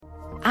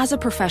As a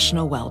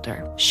professional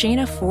welder,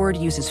 Shayna Ford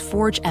uses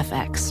Forge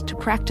FX to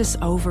practice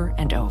over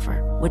and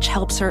over, which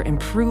helps her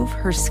improve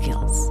her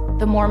skills.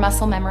 The more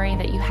muscle memory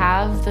that you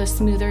have, the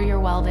smoother your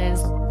weld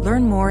is.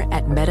 Learn more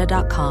at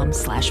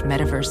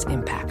meta.com/metaverse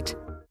impact.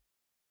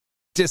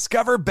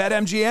 Discover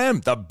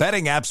BetMGM, the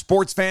betting app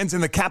sports fans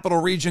in the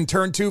capital region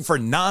turn to for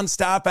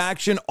nonstop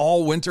action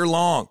all winter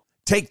long.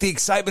 Take the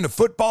excitement of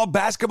football,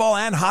 basketball,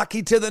 and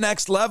hockey to the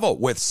next level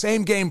with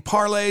same-game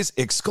parlays,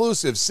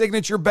 exclusive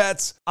signature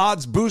bets,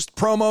 odds boost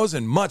promos,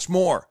 and much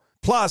more.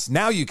 Plus,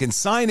 now you can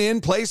sign in,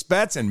 place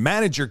bets, and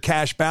manage your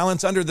cash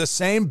balance under the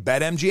same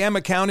BetMGM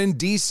account in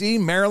D.C.,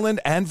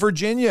 Maryland, and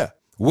Virginia.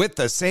 With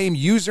the same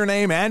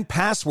username and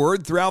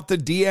password throughout the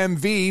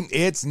DMV,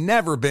 it's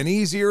never been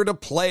easier to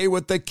play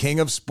with the king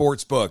of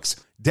sportsbooks.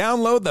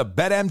 Download the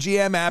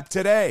BetMGM app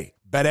today.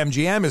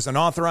 BetMGM is an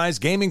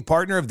authorized gaming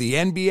partner of the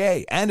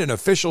NBA and an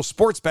official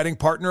sports betting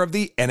partner of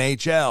the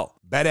NHL.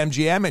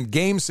 BetMGM and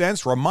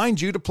GameSense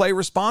remind you to play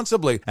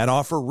responsibly and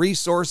offer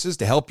resources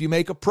to help you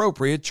make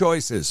appropriate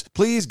choices.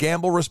 Please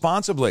gamble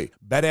responsibly.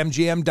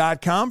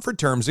 BetMGM.com for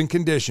terms and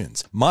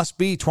conditions. Must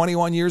be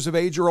 21 years of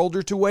age or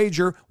older to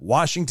wager.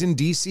 Washington,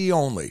 D.C.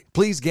 only.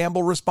 Please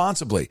gamble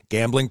responsibly.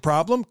 Gambling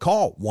problem?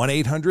 Call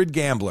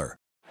 1-800-GAMBLER.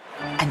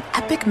 An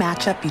epic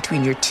matchup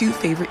between your two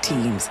favorite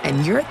teams,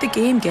 and you're at the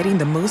game getting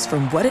the most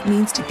from what it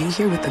means to be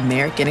here with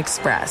American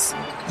Express.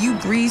 You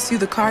breeze through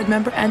the card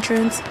member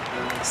entrance,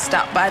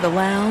 stop by the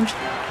lounge.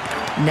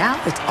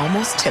 Now it's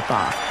almost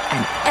tip-off,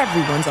 and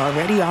everyone's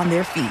already on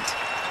their feet.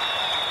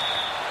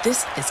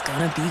 This is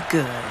gonna be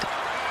good.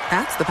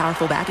 That's the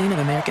powerful backing of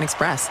American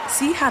Express.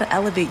 See how to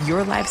elevate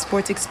your live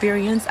sports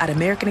experience at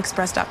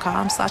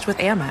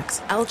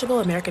americanexpress.com/withAmex. Eligible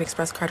American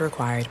Express card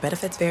required.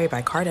 Benefits vary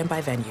by card and by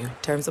venue.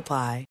 Terms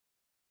apply.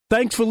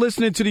 Thanks for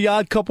listening to the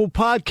Odd Couple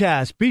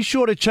podcast. Be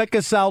sure to check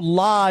us out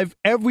live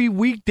every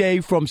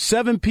weekday from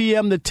 7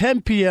 p.m. to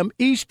 10 p.m.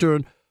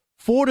 Eastern,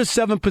 4 to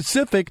 7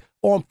 Pacific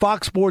on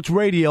Fox Sports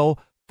Radio.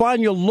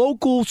 Find your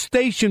local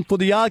station for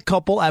the Odd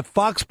Couple at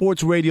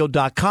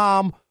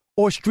foxsportsradio.com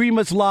or stream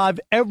us live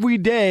every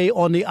day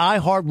on the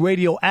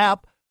iHeartRadio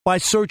app by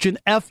searching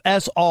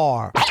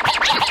FSR. Now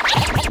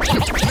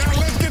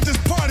let's get this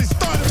party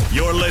started.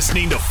 You're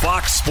listening to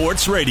Fox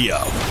Sports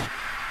Radio.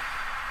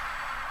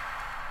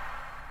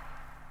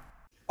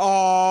 Oh,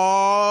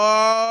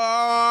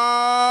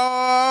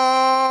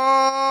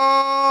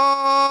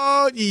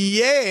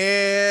 yeah.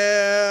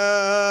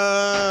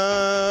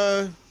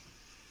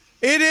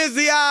 It is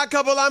the Odd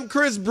Couple. I'm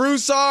Chris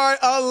Broussard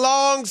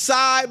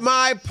alongside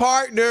my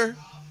partner.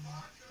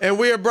 And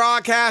we are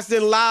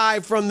broadcasting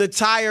live from the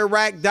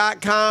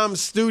TireRack.com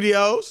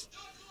studios.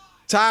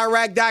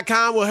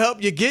 TireRack.com will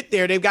help you get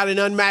there. They've got an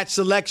unmatched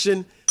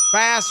selection,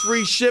 fast,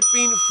 free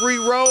shipping, free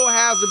road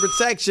hazard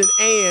protection,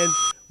 and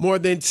more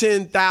than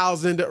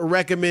 10,000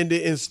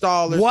 recommended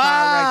installers. Wow.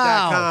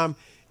 TireRack.com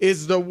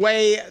is the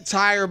way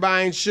tire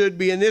buying should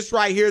be. And this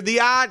right here, The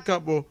Odd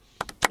Couple,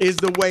 is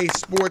the way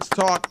sports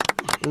talk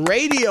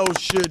radio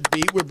should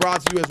be. We're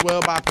brought to you as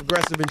well by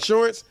Progressive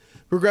Insurance.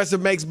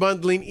 Progressive makes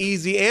bundling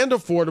easy and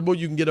affordable.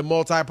 You can get a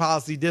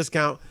multi-policy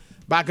discount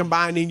by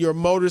combining your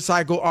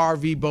motorcycle,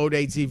 RV, boat,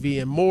 ATV,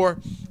 and more.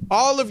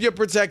 All of your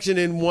protection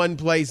in one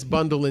place.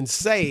 Bundle and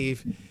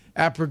save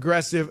at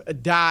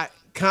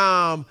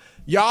Progressive.com.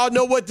 Y'all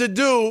know what to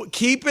do.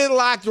 Keep it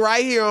locked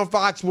right here on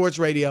Fox Sports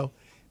Radio,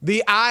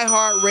 the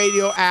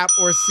iHeartRadio app,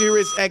 or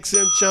Sirius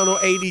XM Channel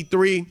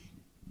 83.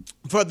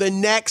 For the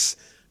next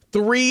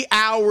 3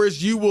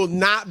 hours, you will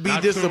not be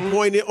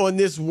disappointed on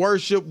this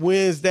Worship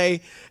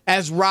Wednesday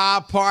as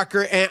Rob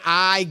Parker and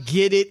I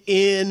get it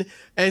in.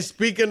 And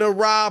speaking of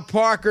Rob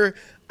Parker,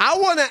 I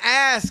want to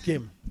ask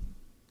him,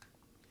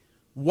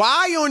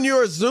 why on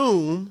your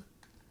Zoom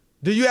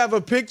do you have a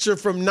picture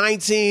from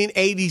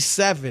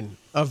 1987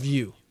 of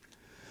you?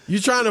 You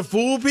trying to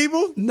fool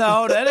people?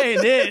 No, that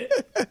ain't it.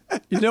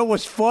 You know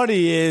what's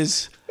funny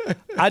is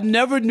I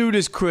never knew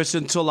this, Chris,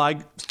 until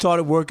I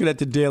started working at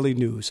the Daily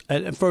News.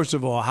 And first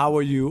of all, how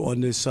are you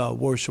on this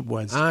Worship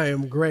Wednesday? I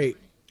am great.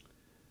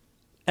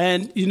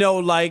 And, you know,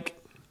 like,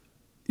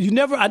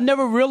 I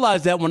never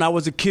realized that when I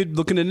was a kid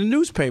looking in the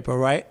newspaper,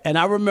 right? And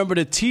I remember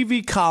the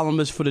TV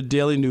columnist for the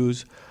Daily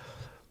News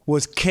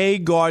was Kay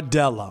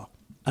Gardella.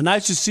 And I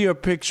used to see her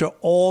picture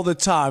all the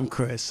time,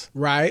 Chris.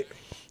 Right.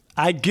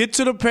 I get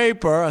to the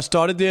paper. I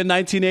started there in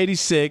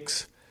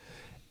 1986.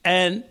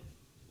 And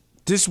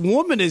this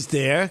woman is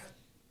there.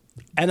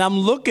 And I'm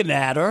looking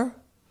at her.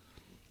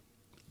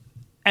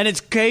 And it's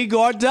Kay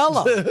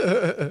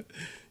Gardella.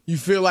 You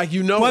feel like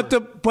you know her.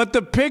 But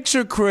the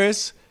picture,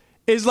 Chris,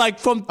 is like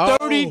from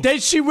 30.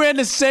 She ran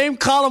the same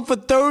column for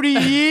 30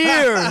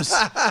 years.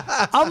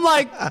 I'm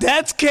like,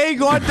 that's Kay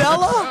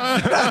Gardella?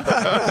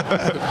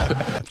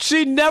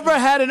 She never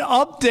had an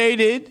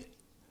updated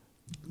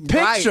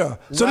picture. Right,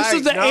 so this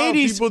is the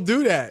 80s. People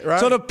do that,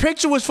 right? So the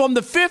picture was from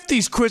the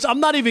 50s, Chris.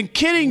 I'm not even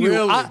kidding you.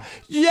 Really?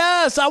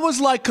 Yes, I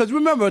was like, because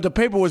remember, the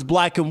paper was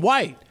black and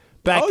white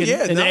back in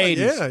the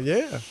 80s.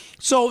 Yeah.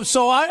 So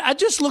I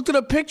just looked at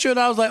a picture and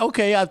I was like,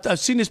 okay, I've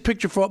seen this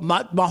picture for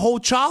my whole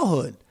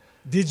childhood.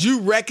 Did you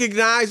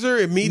recognize her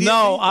immediately?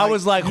 No, I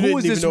was like, who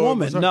is this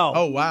woman? No.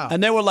 Oh, wow.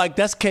 And they were like,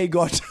 that's Kay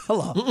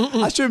Gardella.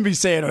 I shouldn't be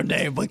saying her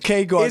name, but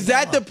Kay Gardella. Is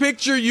that the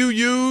picture you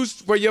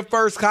used for your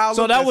first column?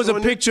 So that was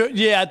a picture.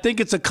 Yeah, I think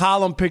it's a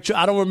column picture.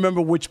 I don't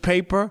remember which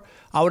paper.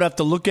 I would have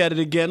to look at it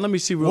again. Let me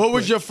see real quick. What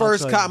was your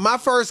first column? My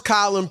first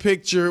column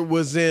picture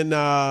was in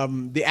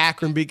the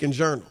Akron Beacon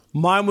Journal.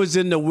 Mine was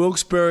in the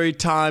Wilkes-Barre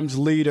Times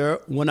Leader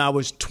when I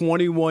was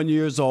 21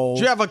 years old.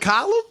 Did you have a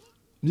column?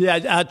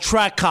 Yeah, a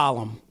track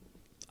column.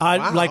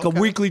 A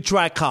weekly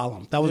track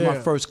column. That was my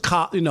first,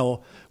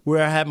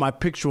 where I had my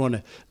picture on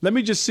it. Let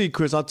me just see,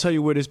 Chris. I'll tell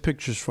you where this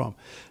picture's from.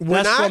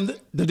 That's from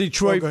the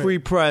Detroit Free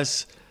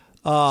Press.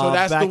 So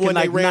that's the one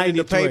they ran in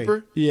the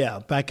paper? Yeah,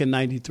 back in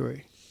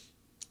 93.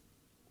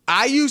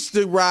 I used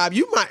to, Rob,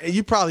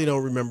 you probably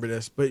don't remember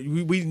this, but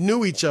we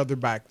knew each other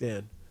back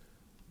then.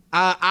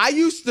 I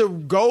used to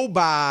go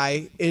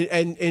by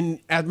and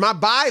as my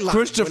byline.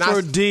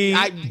 Christopher D.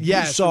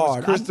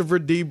 Broussard. Christopher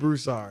D.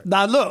 Broussard.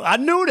 Now, look, I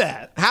knew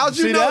that. How'd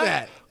you know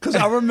that? Because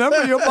I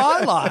remember your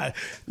byline.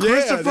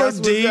 Christopher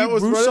D.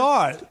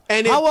 Broussard.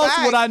 And how else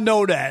would I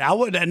know that?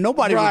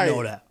 Nobody would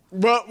know that.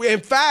 Well,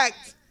 in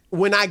fact,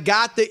 when I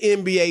got the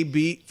NBA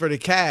beat for the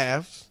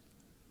Cavs,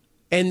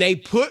 and they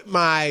put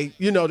I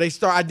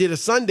did a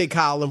Sunday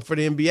column for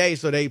the NBA,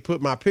 so they put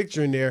my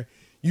picture in there.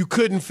 You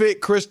couldn't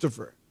fit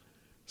Christopher.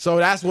 So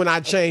that's when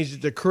I changed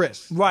it to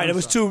Chris. Right, it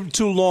was too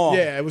long.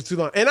 Yeah, it was too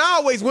long. And I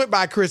always went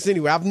by Chris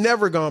anyway. I've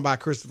never gone by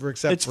Christopher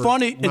except for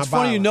funny. It's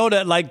funny you know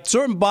that. Like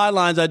certain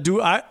bylines I do.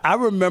 I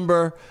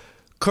remember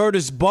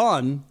Curtis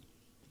Bunn,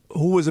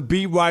 who was a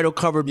beat writer,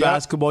 covered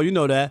basketball. You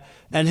know that.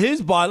 And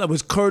his byline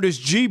was Curtis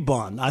G.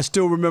 Bunn. I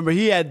still remember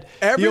he had.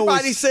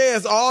 Everybody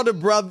says a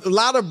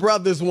lot of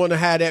brothers want to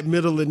have that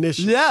middle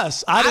initial.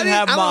 Yes, I didn't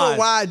have mine. I don't know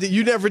why.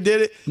 You never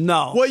did it?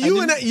 No. Well,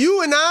 you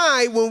and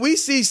I, when we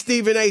see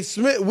Stephen A.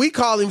 Smith, we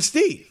call him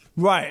Steve.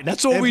 Right.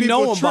 That's what we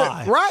know him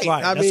by. Right.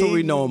 That's what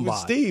we know him by.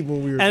 Steve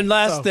when we were. And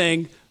last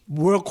thing,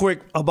 real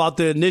quick about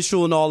the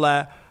initial and all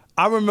that.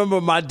 I remember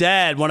my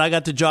dad when I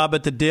got the job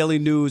at the Daily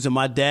News, and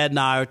my dad and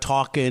I are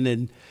talking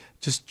and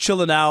just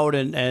chilling out,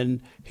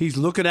 and he's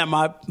looking at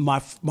my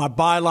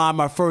byline,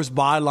 my first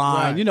byline,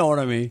 right. You know what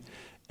I mean?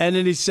 And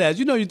then he says,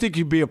 you think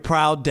you'd be a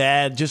proud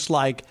dad, just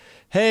like,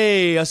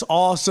 hey, that's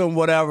awesome,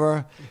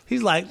 whatever.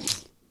 He's like,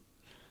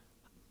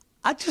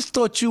 I just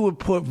thought you would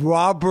put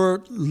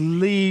Robert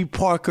Lee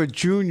Parker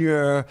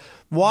Jr.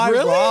 Why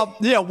really? Rob?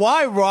 Yeah,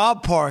 why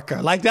Rob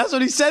Parker? Like, that's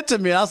what he said to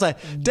me. I was like,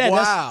 Dad,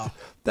 wow.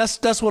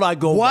 That's what I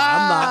go by.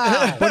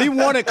 I'm not. But he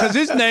wanted, because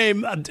his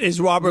name is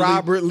Robert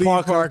Lee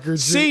Parker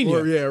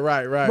Sr. Yeah,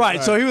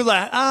 right. So he was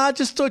like, I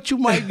just thought you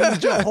might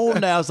use your whole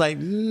name. I was like,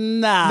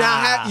 nah.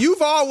 Now,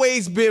 you've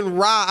always been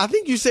Rob. I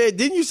think you said,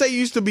 didn't you say you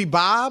used to be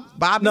Bob?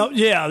 Bobby? No,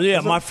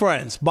 yeah, my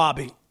friends,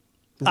 Bobby.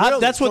 Really?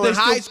 That's what so they in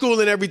high school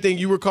and everything,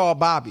 you were called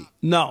Bobby?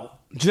 No,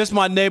 just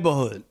my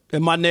neighborhood.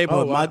 In my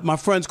neighborhood, my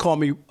friends call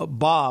me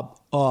Bob,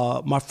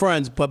 my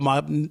friends, but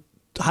my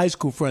high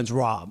school friends,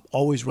 Rob.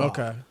 Always Rob.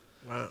 Okay.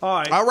 Wow.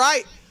 All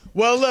right.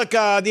 Well, look,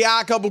 the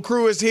Odd Couple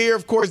crew is here.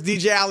 Of course,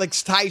 DJ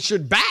Alex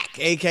Teichert back,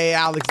 a.k.a.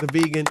 Alex the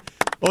Vegan,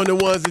 on the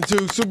ones and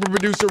twos. Super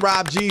producer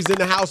Rob G's in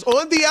the house.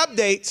 On the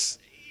updates,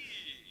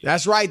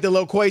 that's right, the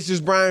loquacious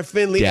Brian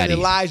Finley and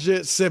Elijah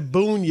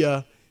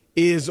Sabunia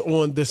is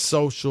on the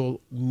social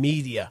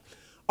media.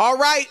 All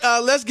right,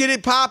 let's get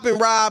it popping,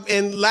 Rob.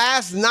 And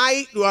last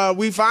night,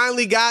 we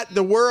finally got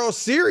the World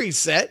Series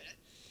set.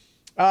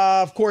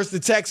 Of course, the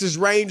Texas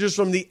Rangers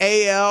from the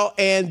AL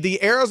and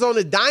the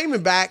Arizona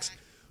Diamondbacks,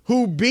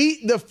 who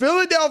beat the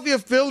Philadelphia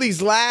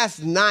Phillies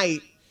last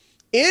night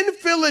in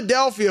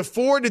Philadelphia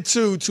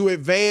 4-2 to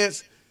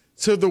advance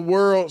to the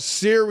World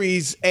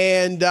Series.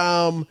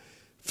 And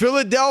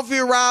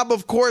Philadelphia, Rob,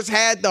 of course,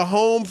 had the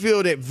home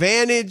field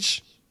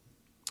advantage.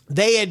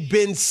 They had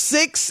been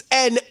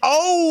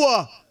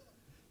 6-0.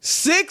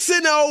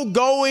 6-0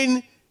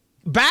 going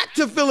back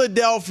to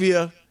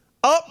Philadelphia,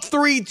 up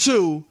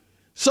 3-2.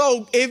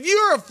 So if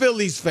you're a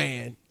Phillies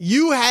fan,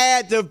 you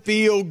had to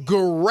feel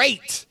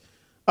great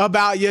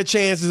about your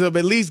chances of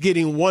at least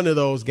getting one of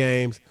those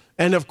games.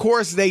 And, of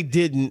course, they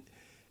didn't.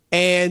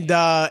 And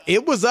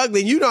it was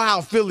ugly. And you know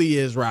how Philly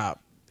is, Rob.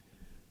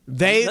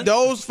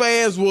 Those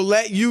fans will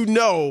let you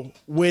know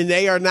when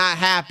they are not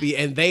happy,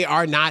 and they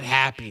are not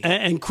happy.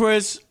 And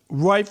Chris,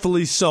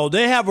 rightfully so.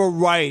 They have a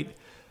right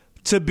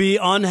to be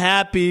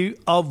unhappy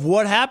of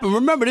what happened.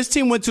 Remember, this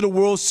team went to the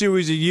World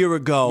Series a year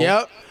ago.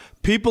 Yep.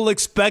 People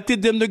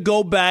expected them to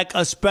go back,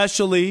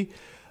 especially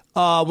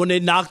when they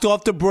knocked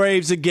off the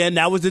Braves again.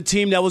 That was the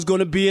team that was going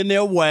to be in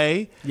their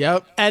way.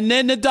 Yep. And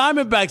then the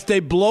Diamondbacks,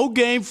 they blow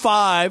Game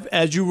 5,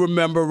 as you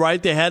remember,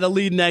 right? They had a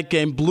lead in that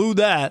game, blew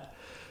that.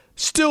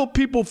 Still,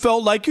 people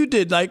felt like you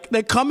did. Like,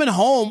 they're coming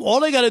home.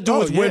 All they got to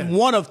do is win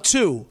one of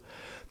two.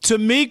 To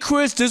me,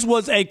 Chris, this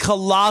was a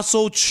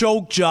colossal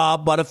choke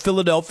job by the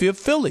Philadelphia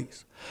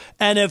Phillies.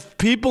 And if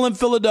people in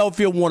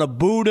Philadelphia want to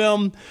boo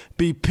them,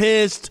 be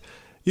pissed,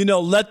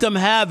 let them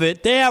have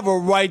it. They have a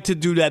right to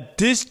do that.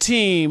 This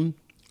team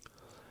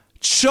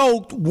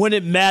choked when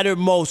it mattered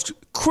most.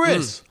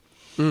 Chris,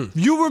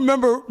 You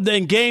remember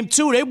in Game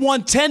 2, they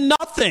won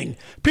 10-0.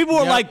 People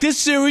were like, this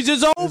series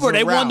is over.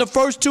 They won the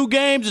first 2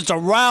 games. It's a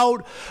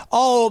rout.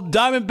 Oh,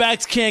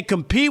 Diamondbacks can't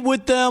compete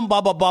with them,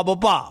 blah, blah, blah, blah,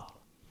 blah.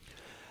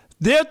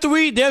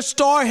 Their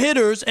star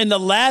hitters in the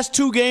last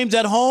 2 games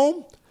at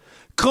home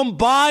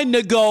combined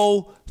to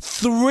go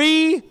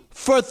 3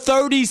 for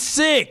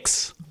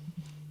 36.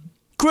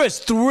 Chris,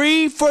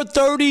 3 for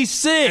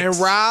 36. And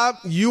Rob,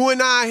 you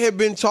and I have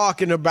been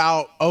talking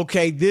about,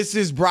 okay, this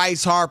is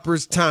Bryce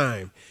Harper's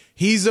time.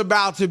 He's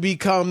about to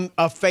become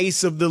a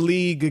face of the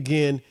league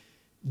again.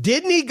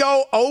 Didn't he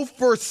go 0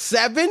 for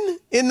 7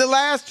 in the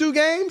last 2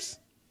 games?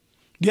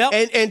 Yep.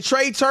 And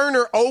Trey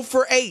Turner 0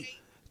 for 8.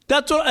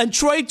 And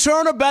Trey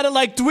Turner batted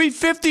like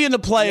 350 in the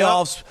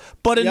playoffs,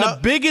 but in the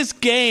biggest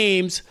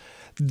games,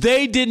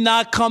 they did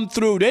not come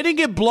through. They didn't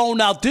get blown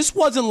out. This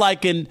wasn't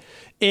like with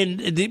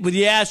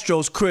the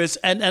Astros, Chris,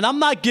 and I'm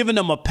not giving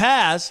them a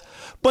pass,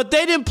 but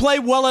they didn't play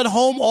well at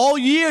home all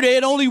year. They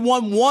had only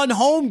won 1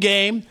 home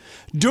game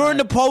during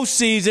the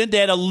postseason. They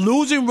had a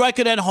losing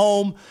record at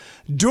home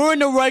during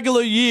the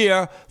regular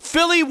year.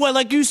 Philly, well,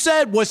 like you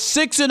said, was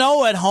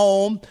 6-0 at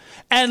home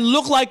and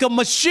looked like a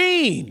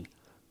machine.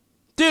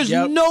 There's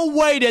no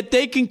way that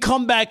they can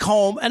come back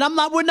home, and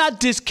we're not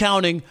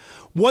discounting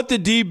what the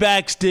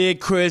D-backs did,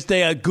 Chris.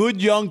 They are a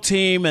good young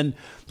team, and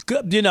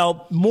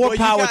more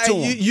power to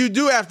them. You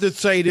do have to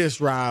say this,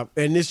 Rob,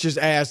 and this just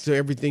adds to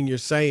everything you're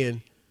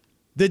saying.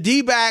 The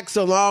D-backs,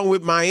 along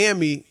with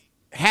Miami,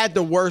 had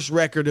the worst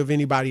record of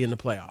anybody in the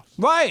playoffs.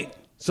 Right.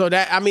 So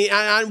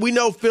we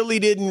know Philly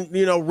didn't,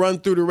 run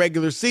through the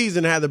regular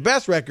season and have the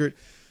best record,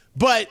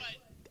 but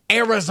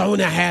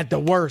Arizona had the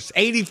worst,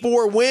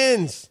 84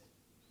 wins.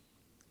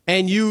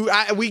 And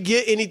we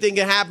get anything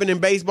can happen in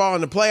baseball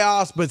in the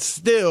playoffs, but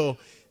still,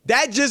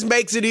 that just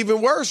makes it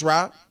even worse,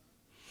 Rob.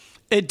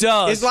 It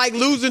does. It's like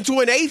losing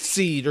to an 8th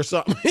seed or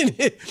something,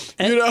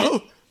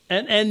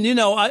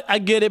 I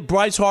get it.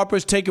 Bryce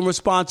Harper's taking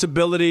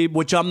responsibility,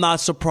 which I'm not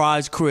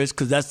surprised, Chris,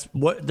 because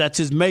that's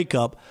his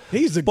makeup.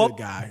 He's a good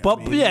guy.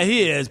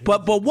 He is.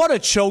 But what a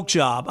choke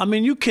job. I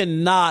mean, you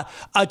cannot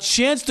a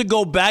chance to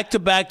go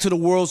back-to-back to the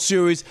World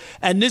Series,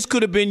 and this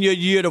could have been your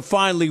year to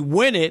finally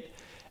win it.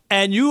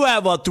 And you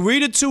have a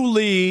 3-2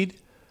 lead.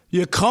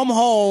 You come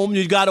home.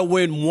 You got to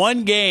win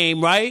 1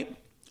 game, right?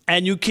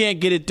 And you can't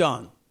get it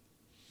done.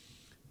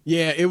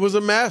 Yeah, it was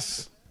a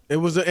mess. It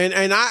was,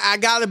 and I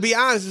got to be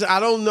honest. I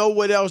don't know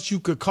what else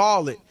you could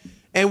call it.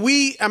 And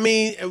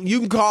you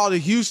can call it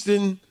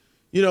Houston,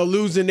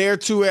 losing their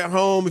 2 at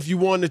home if you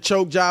want a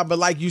choke job. But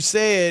like you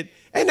said,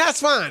 and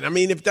that's fine. I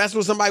mean, if that's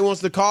what somebody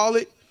wants to call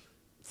it,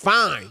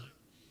 fine.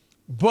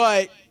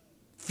 But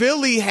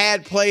Philly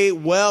had played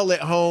well at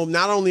home,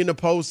 not only in the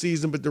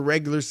postseason, but the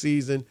regular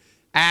season.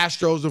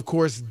 Astros, of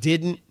course,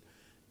 didn't.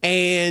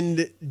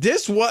 And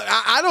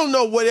I don't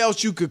know what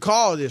else you could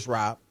call this,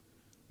 Rob,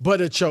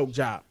 but a choke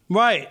job.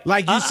 Right.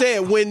 Like you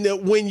said,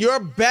 when your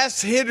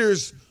best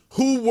hitters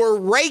who were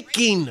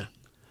raking.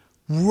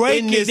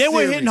 They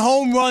were hitting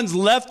home runs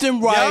left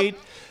and right. Yep.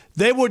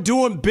 They were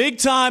doing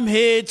big-time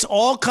hits,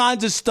 all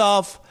kinds of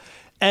stuff.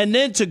 And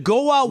then to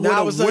go out with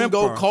a whimper.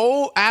 Go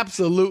cold?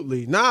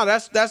 Absolutely.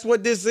 That's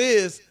what this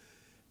is.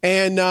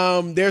 And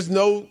there's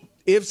no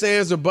ifs,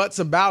 ands, or buts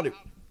about it.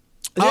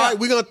 All right,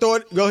 we're going to throw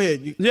it. Go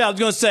ahead. Yeah, I was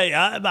going to say,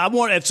 I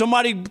want if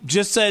somebody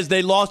just says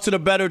they lost to the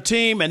better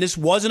team and this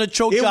wasn't a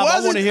choke job, I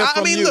want to hear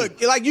from you.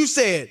 Look, like you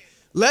said,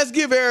 let's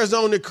give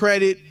Arizona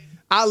credit.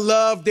 I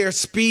love their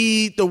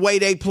speed, the way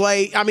they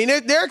play. I mean,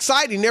 they're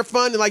exciting. They're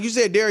fun. And like you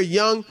said, they're a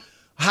young,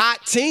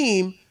 hot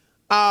team.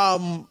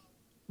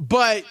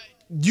 But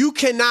you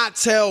cannot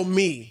tell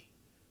me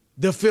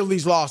the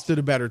Phillies lost to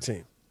the better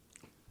team.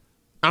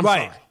 I'm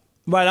sorry.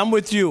 Right, I'm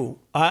with you.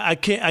 I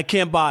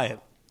can't buy it.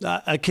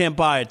 I can't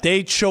buy it.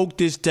 They choked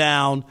this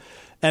down.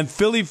 And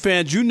Philly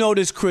fans, you know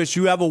this, Chris.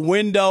 You have a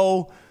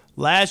window.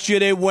 Last year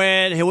they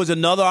went. Here was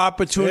another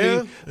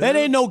opportunity. That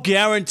ain't no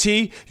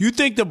guarantee. You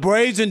think the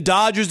Braves and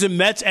Dodgers and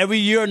Mets every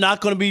year are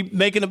not going to be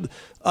making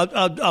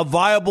a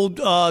viable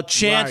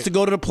chance to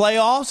go to the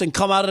playoffs and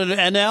come out of the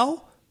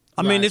NL?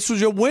 I mean, this was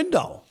your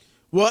window.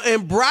 Well,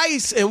 and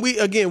Bryce, and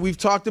we've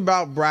talked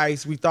about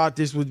Bryce. We thought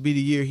this would be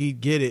the year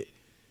he'd get it.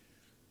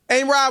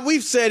 And, Rob,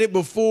 we've said it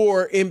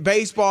before. In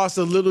baseball, it's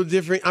a little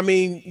different. I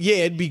mean,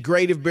 it'd be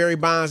great if Barry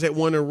Bonds had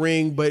won a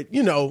ring, but,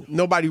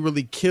 nobody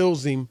really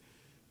kills him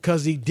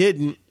because he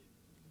didn't.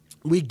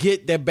 We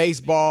get that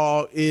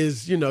baseball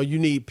is, you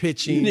need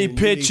pitching. You need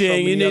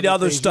pitching. You need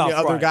other stuff. You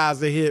need other guys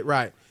to hit,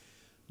 right.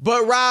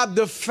 But, Rob,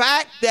 the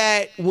fact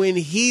that when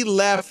he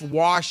left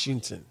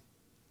Washington,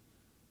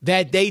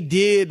 that they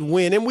did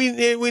win, and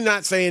we're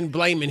not saying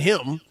blaming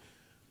him,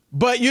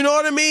 but you know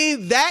what I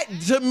mean? That,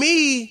 to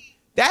me,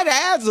 that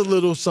adds a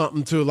little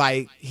something to,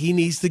 like, he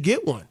needs to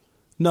get one.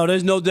 No,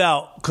 there's no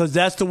doubt, because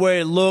that's the way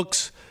it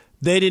looks.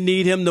 They didn't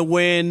need him to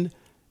win,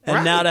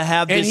 and now to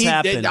have this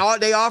happen.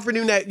 They offered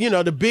him that,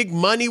 the big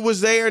money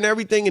was there and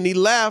everything, and he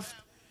left,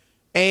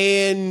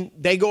 and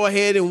they go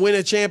ahead and win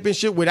a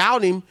championship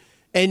without him,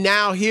 and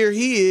now here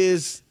he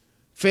is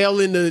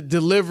failing to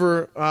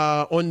deliver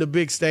on the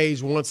big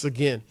stage once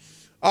again.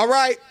 All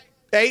right,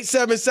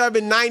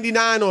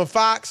 877-99 on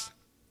Fox.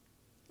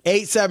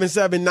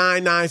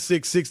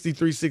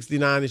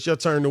 877-996-6369. It's your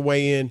turn to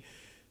weigh in.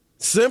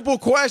 Simple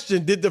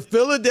question. Did the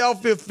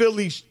Philadelphia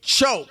Phillies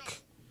choke?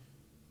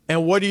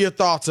 And what are your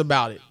thoughts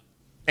about it?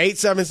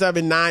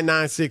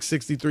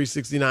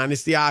 877-996-6369.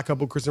 It's the Odd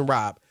Couple, Chris and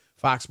Rob,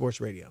 Fox Sports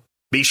Radio.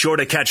 Be sure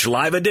to catch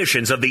live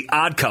editions of The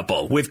Odd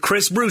Couple with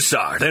Chris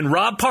Broussard and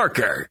Rob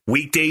Parker.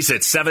 Weekdays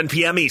at 7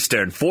 p.m.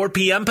 Eastern, 4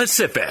 p.m.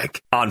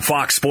 Pacific on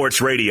Fox Sports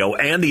Radio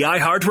and the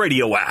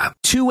iHeartRadio app.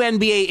 Two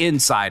NBA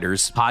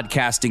insiders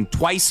podcasting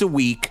twice a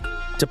week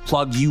to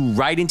plug you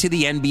right into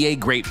the NBA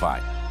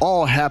grapevine.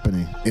 All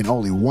happening in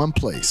only one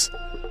place.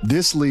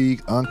 This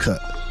League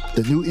Uncut,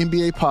 the new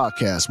NBA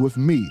podcast with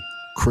me,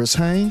 Chris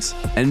Haynes,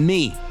 and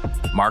me,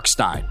 Mark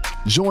Stein.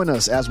 Join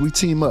us as we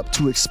team up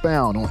to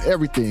expound on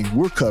everything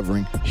we're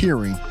covering,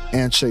 hearing,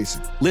 and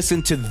chasing.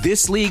 Listen to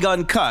This League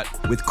Uncut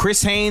with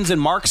Chris Haynes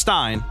and Mark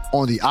Stein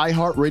on the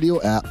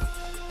iHeartRadio app,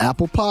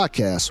 Apple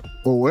Podcasts,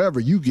 or wherever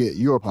you get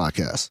your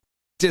podcasts.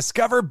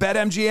 Discover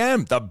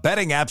BetMGM, the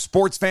betting app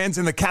sports fans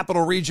in the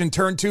capital region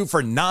turn to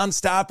for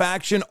nonstop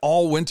action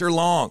all winter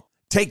long.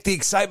 Take the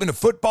excitement of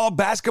football,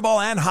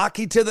 basketball, and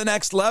hockey to the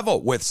next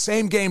level with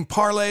same-game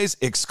parlays,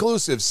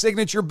 exclusive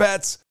signature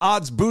bets,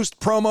 odds boost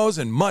promos,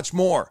 and much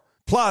more.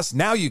 Plus,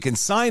 now you can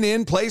sign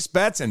in, place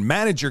bets, and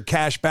manage your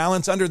cash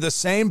balance under the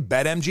same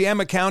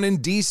BetMGM account in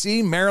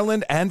D.C.,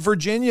 Maryland, and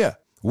Virginia.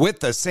 With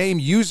the same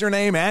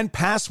username and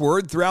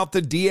password throughout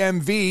the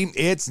DMV,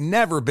 it's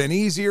never been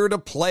easier to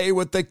play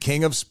with the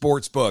king of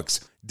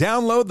sportsbooks.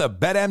 Download the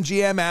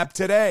BetMGM app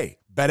today.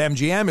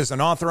 BetMGM is an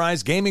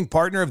authorized gaming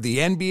partner of the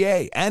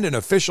NBA and an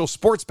official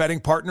sports betting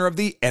partner of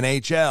the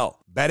NHL.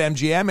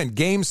 BetMGM and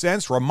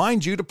GameSense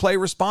remind you to play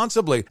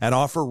responsibly and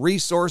offer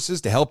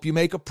resources to help you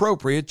make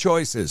appropriate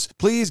choices.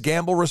 Please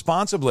gamble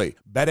responsibly.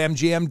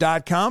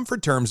 BetMGM.com for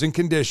terms and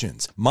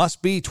conditions.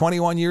 Must be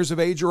 21 years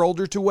of age or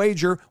older to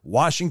wager.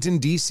 Washington,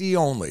 D.C.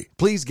 only.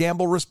 Please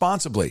gamble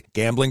responsibly.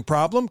 Gambling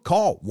problem?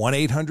 Call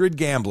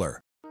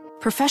 1-800-GAMBLER.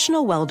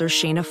 Professional welder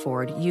Shayna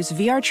Ford used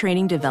VR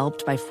training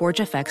developed by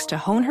ForgeFX to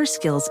hone her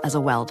skills as a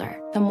welder.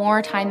 The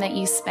more time that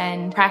you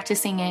spend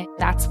practicing it,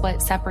 that's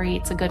what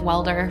separates a good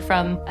welder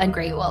from a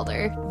great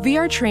welder.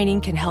 VR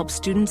training can help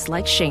students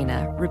like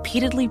Shayna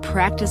repeatedly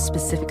practice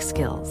specific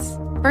skills.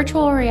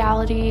 Virtual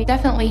reality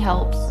definitely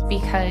helps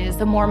because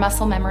the more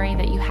muscle memory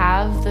that you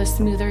have, the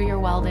smoother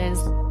your weld is.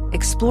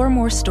 Explore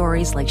more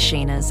stories like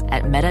Shayna's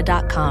at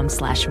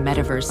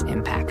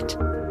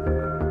meta.com/metaverseimpact.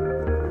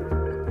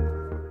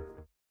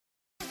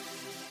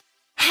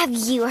 Have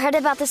you heard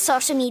about the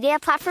social media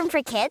platform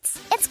for kids?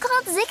 It's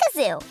called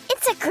Zigazoo.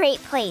 It's a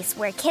great place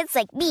where kids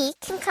like me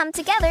can come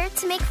together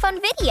to make fun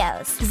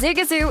videos.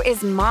 Zigazoo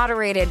is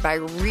moderated by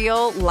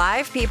real,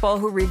 live people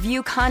who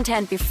review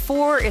content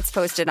before it's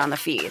posted on the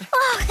feed.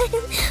 Oh,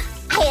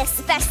 I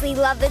especially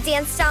love the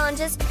dance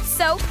challenges.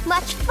 So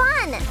much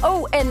fun.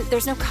 Oh, and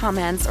there's no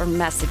comments or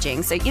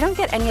messaging, so you don't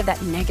get any of that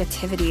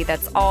negativity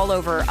that's all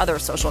over other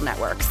social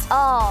networks.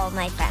 All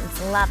my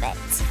friends love it.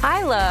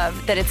 I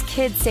love that it's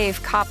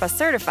kid-safe COPPA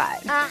certified.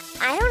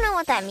 I don't know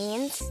what that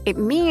means. It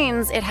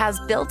means it has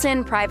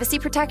built-in privacy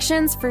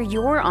protections for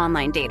your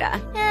online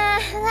data.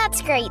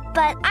 That's great,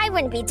 but I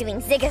wouldn't be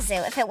doing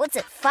Zigazoo if it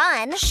wasn't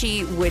fun.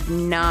 She would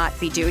not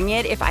be doing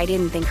it if I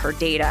didn't think her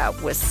data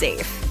was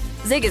safe.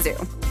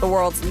 Zigazoo, the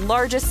world's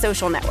largest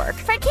social network.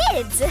 For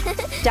kids.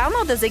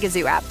 Download the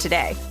Zigazoo app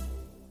today.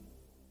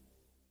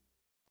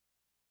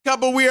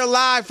 Couple, we are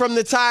live from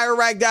the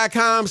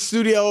TireRack.com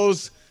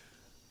studios.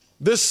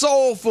 The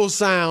soulful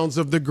sounds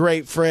of the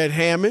great Fred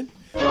Hammond.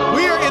 We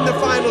are in the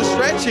final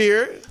stretch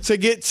here to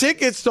get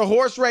tickets to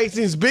horse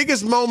racing's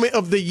biggest moment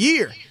of the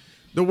year.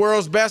 The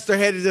world's best are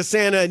headed to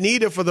Santa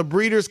Anita for the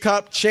Breeders'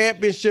 Cup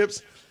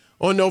Championships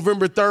on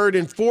November 3rd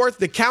and 4th.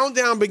 The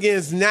countdown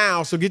begins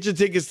now, so get your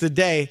tickets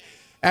today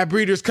at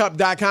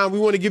breederscup.com. We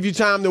want to give you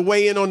time to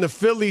weigh in on the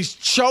Phillies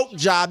choke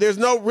job. There's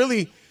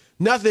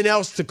nothing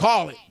else to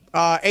call it.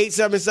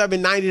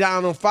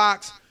 877-99 on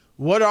Fox.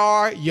 What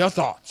are your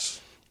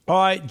thoughts?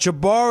 All right,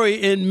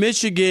 Jabari in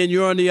Michigan.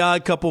 You're on the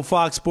Odd Couple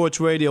Fox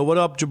Sports Radio. What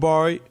up,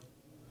 Jabari?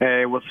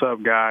 Hey, what's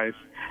up, guys?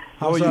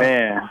 How are you?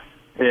 Man,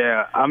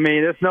 yeah, I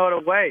mean, there's no other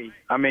way.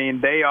 I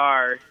mean, they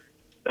are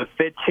the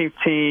 15th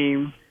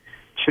team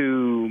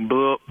to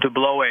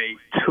blow a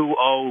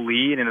 2-0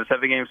 lead in a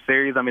 7-game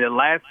series. I mean, the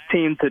last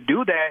team to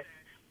do that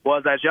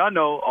was, as y'all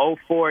know,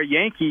 04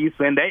 Yankees,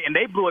 and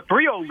they blew a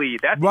 3-0 lead.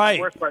 That's right.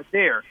 The worst right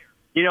there.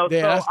 You know,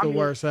 yeah, so, that's the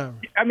worst ever.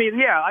 I mean,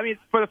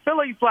 for the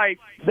Phillies, like,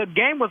 the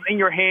game was in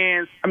your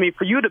hands. I mean,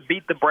 for you to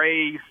beat the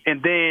Braves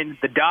and then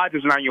the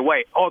Dodgers were on your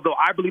way, although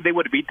I believe they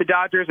would have beat the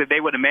Dodgers if they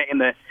would have met in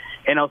the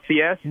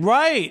NLCS.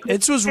 Right.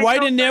 It was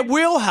right in their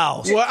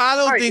wheelhouse. Well, I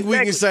don't think we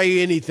can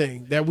say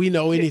anything that we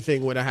know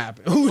anything would have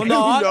happened.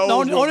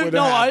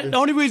 The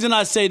only reason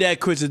I say that,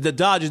 Chris, is the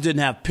Dodgers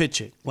didn't have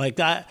pitching. Like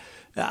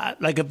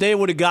if they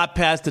would have got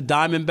past the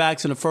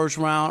Diamondbacks in the first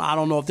round, I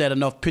don't know if they had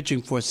enough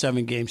pitching for a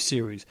 7-game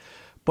series.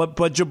 But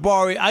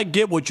Jabari, I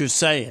get what you're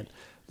saying.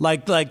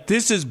 Like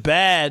this is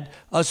bad,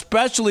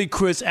 especially,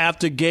 Chris,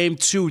 after game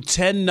 2,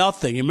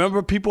 10-0. You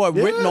remember people had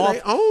written off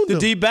the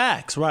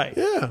D-backs, right?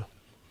 Yeah.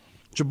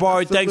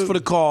 Jabari, Absolutely. thanks for the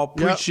call.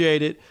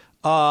 Appreciate it.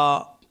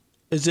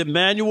 Is it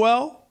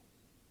Manuel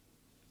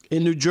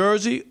in New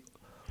Jersey?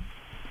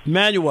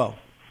 Manuel.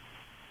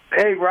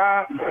 Hey,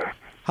 Rob.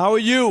 How are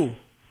you?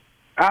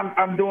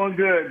 I'm doing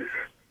good.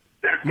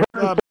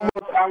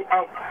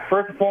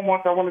 First and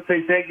foremost, I want to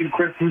say thank you to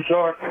Chris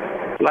Broussard.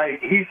 Like,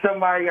 he's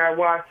somebody I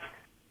watch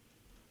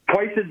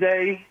twice a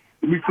day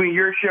between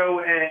your show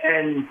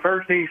and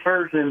First Things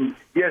First. And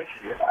yes,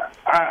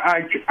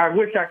 I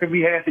wish I could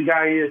be half the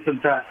guy he is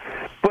sometimes.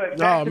 But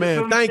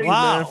man, thank you,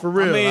 man, for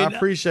real. I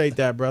appreciate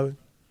that, brother.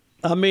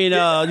 I mean,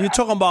 you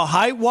talking about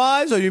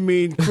height-wise, or you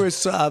mean,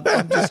 Chris,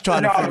 I'm just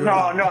trying to figure it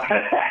out. No.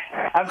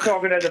 I'm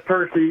talking as a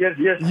person. Yes.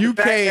 You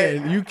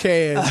can.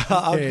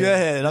 Go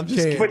ahead. I'm just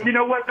kidding. But you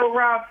know what, though,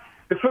 Rob?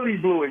 The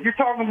Phillies blew it. You're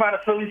talking about a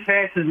Phillies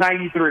fan since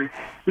 '93.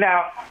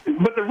 Now,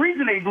 but the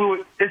reason they blew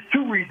it is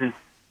 2 reasons.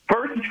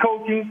 First is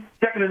coaching.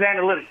 Second is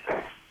analytics.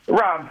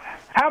 Rob,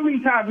 how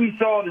many times we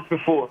saw this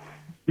before?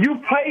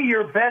 You play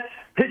your best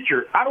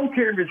pitcher. I don't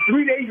care if it's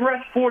 3 days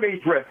rest, 4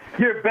 days rest.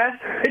 Your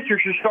best pitcher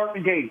should start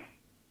the game.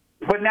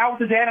 But now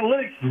with his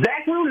analytics,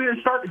 Zach really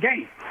didn't start the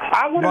game.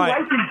 I would have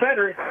liked him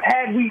better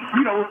had we,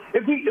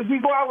 if we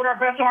go out with our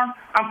best arm,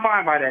 I'm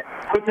fine by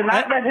that. But to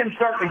not let him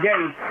start the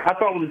game, I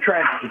thought it was a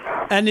tragedy.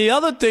 And the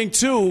other thing,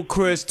 too,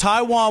 Chris,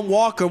 Taijuan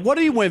Walker, what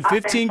did he win,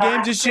 15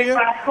 games this year?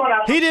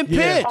 He didn't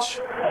pitch.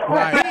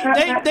 Right.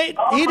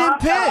 He didn't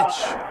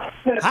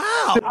pitch.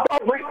 How?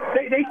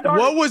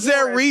 What was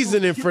their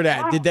reasoning for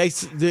that?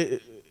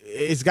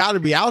 It's got to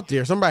be out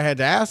there. Somebody had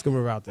to ask him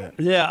about that.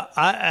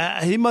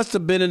 Yeah, he must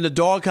have been in the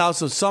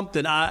doghouse or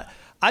something. I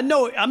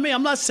know. I mean,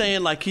 I'm not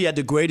saying like he had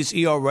the greatest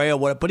ERA or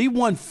whatever, but he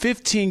won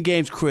 15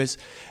 games, Chris,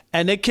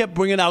 and they kept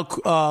bringing out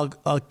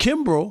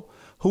Kimbrel,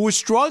 who was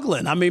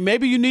struggling. I mean,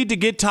 maybe you need to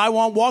get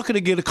Taijuan Walker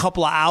to get a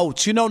couple of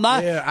outs.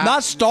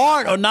 Not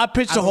start or not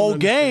pitch the whole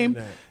game.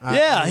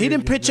 He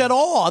didn't pitch at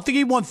all. I think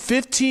he won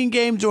 15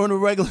 games during the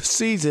regular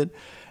season,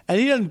 and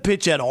he didn't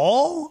pitch at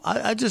all.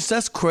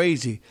 That's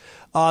crazy.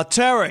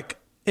 Tarek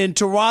in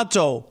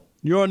Toronto,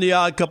 you're on the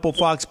Odd Couple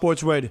Fox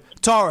Sports Radio.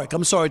 Tarek,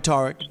 I'm sorry,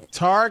 Tarek.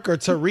 Tarek or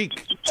Tariq?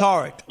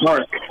 Tarek.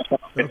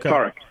 It's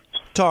okay.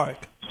 Tarek.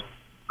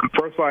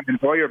 First of all, I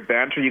enjoy your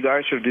banter. You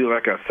guys should do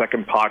like a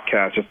second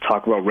podcast, just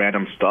talk about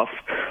random stuff.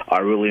 I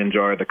really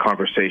enjoy the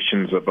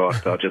conversations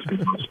about just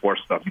sports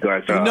stuff. You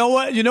guys. You know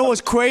what? You know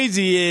what's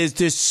crazy is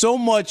there's so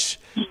much,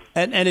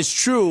 and it's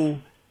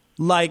true,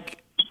 like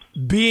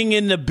being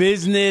in the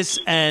business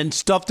and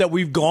stuff that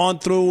we've gone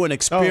through and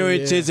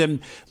experiences and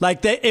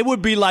like that, it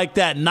would be like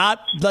that, not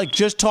like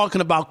just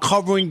talking about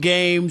covering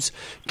games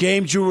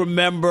you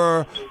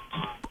remember,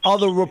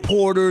 other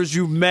reporters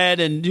you've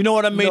met, and you know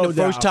what I mean. The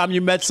first time you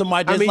met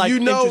somebody, right,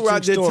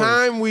 the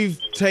time we've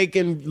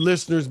taken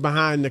listeners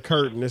behind the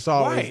curtain, it's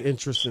always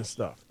interesting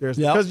stuff.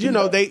 Because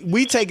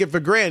we take it for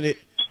granted,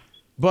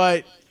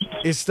 but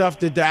it's stuff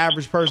that the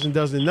average person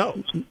doesn't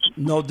know.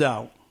 No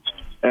doubt.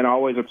 And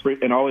always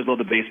love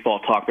the baseball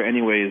talk. But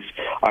anyways,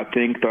 I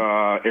think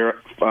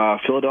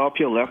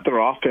Philadelphia left their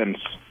offense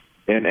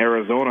in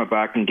Arizona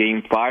back in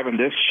Game 5, and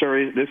this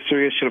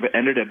series should have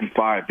ended in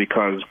 5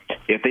 because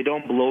if they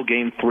don't blow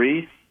Game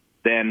 3,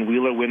 then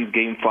Wheeler wins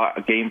Game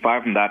 5,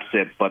 and that's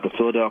it. But the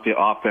Philadelphia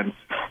offense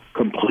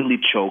completely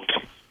choked.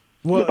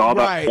 With all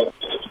that.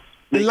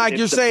 And like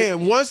you're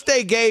saying, once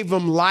they gave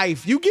them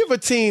life, you give a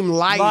team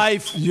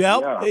life.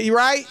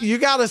 Right? You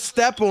got to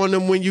step on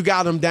them when you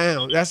got them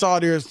down. That's all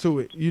there is to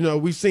it.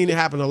 We've seen it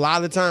happen a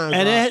lot of times.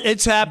 And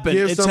it's happened.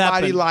 Give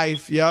somebody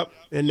life,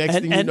 and next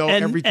thing you know,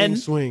 everything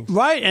swings.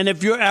 Right, and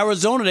if you're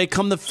Arizona, they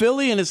come to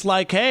Philly, and it's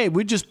like, hey,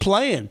 we're just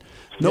playing.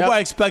 Nobody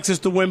expects us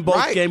to win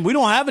both games. We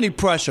don't have any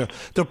pressure.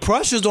 The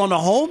pressure's on the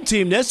home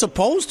team. They're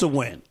supposed to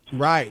win.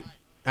 Right.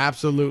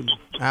 Absolutely.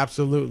 All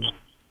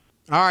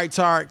right,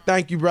 Tarek.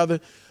 Thank you, brother.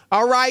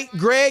 All right,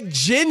 Greg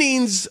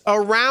Jennings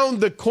around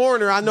the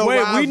corner. I know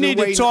we need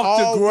to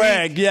talk to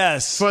Greg,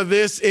 for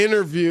this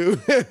interview.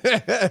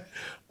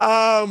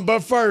 But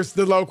first,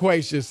 the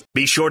loquacious.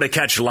 Be sure to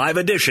catch live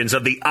editions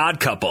of The Odd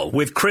Couple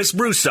with Chris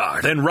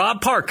Broussard and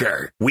Rob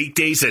Parker.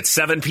 Weekdays at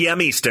 7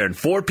 p.m. Eastern,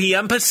 4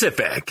 p.m.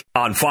 Pacific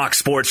on Fox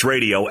Sports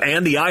Radio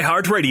and the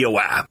iHeartRadio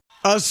app.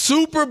 A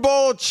Super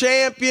Bowl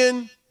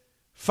champion,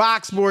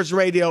 Fox Sports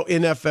Radio,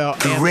 NFL.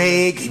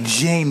 Greg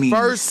Jennings.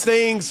 First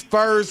things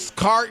first,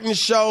 Carton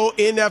Show,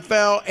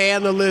 NFL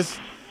analyst,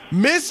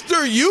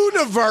 Mr.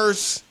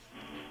 Universe.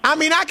 I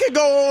mean, I could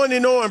go on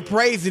and on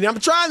praising him. I'm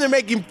trying to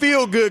make him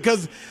feel good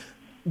because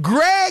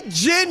Greg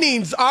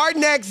Jennings, our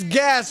next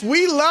guest,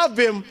 we love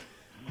him.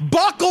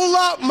 Buckle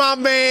up, my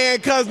man,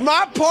 because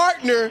my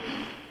partner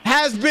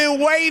has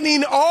been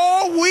waiting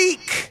all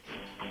week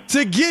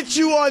to get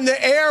you on the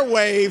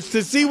airwaves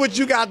to see what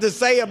you got to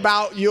say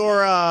about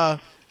your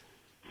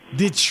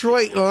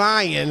Detroit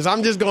Lions.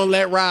 I'm just going to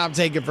let Rob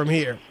take it from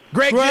here.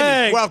 Greg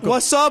Jennings, welcome.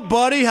 What's up,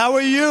 buddy? How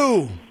are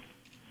you?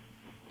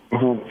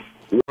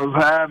 What's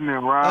happening,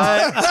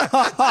 Rob?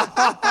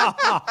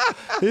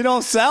 You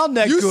don't sound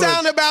that good. You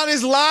sound about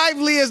as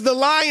lively as the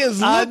Lions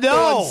looked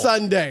on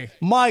Sunday.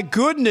 My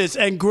goodness.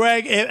 And,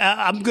 Greg,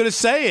 I'm going to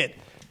say it.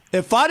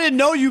 If I didn't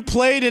know you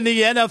played in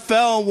the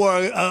NFL and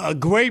were a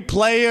great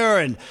player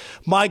and,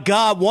 my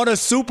God, won a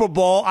Super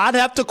Bowl, I'd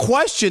have to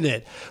question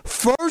it.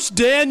 First,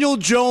 Daniel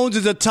Jones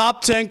is a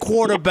top 10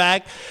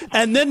 quarterback,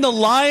 and then the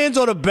Lions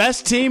are the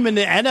best team in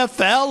the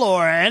NFL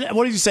or,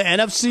 what did you say,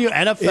 NFC or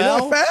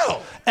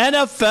NFL?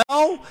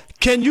 NFL?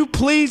 Can you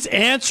please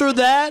answer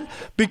that?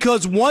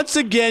 Because, once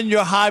again,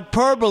 your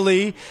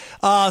hyperbole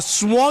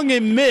swung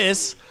and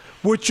missed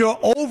with your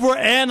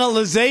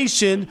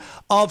overanalyzation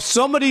of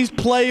some of these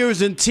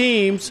players and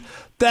teams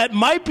that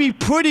might be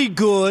pretty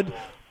good,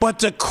 but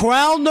to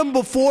crown them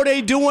before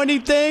they do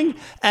anything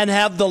and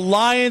have the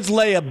Lions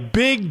lay a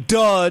big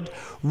dud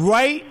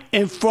right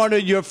in front of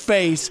your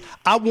face,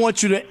 I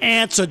want you to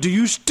answer. Do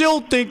you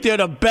still think they're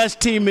the best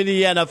team in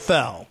the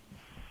NFL?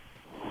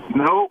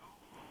 Nope.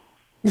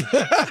 Boy,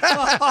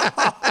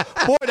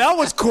 that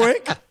was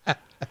quick.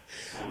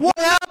 What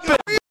happened?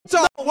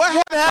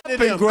 What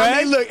happened, Greg?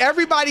 I mean, look,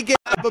 everybody can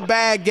have a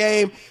bad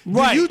game.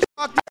 Right. Do you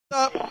chalk this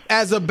up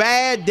as a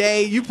bad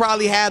day? You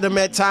probably had them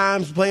at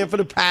times playing for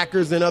the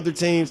Packers and other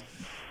teams.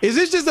 Is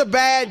this just a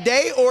bad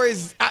day, or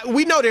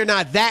we know they're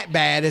not that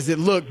bad as it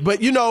looked,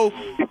 but,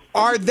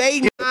 are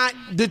they not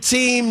the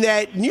team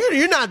that –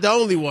 you're not the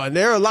only one.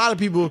 There are a lot of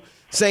people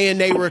saying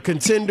they were a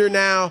contender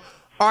now.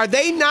 Are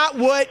they not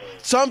what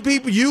some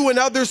people, you and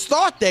others,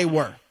 thought they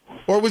were?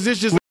 Or was this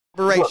just an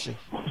aberration?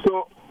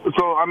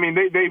 So I mean,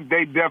 they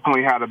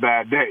definitely had a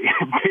bad day,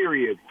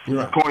 period.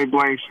 Right. Point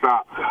blank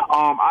stop.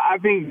 I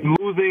think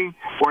losing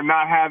or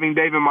not having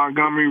David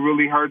Montgomery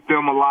really hurt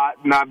them a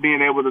lot, not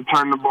being able to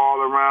turn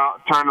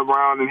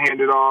around and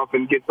hand it off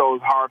and get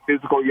those hard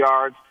physical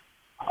yards.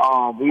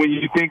 When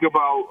you think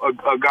about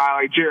a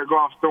guy like Jared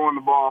Goff throwing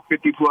the ball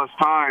 50-plus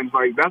times,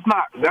 like that's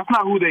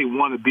not who they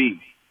want to be.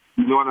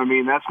 You know what I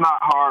mean? That's not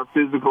hard,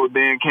 physical,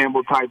 Dan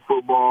Campbell-type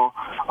football.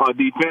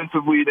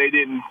 Defensively, they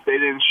didn't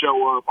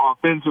show up.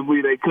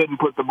 Offensively, they couldn't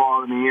put the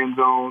ball in the end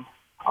zone.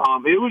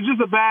 It was just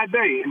a bad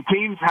day. And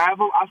teams I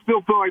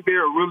still feel like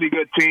they're a really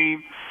good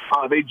team.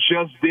 They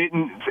just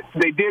didn't.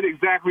 They did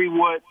exactly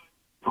what,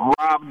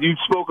 Rob, you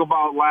spoke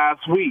about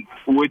last week,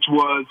 which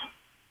was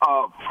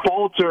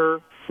falter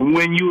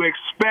when you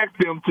expect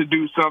them to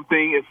do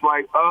something. It's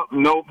like,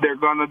 nope, they're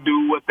going to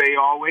do what they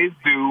always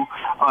do.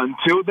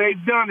 Until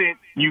they've done it,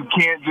 you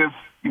can't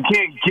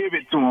give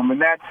it to them.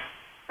 And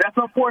that's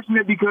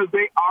unfortunate because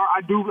they are,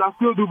 I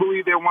still do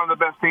believe they're one of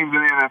the best teams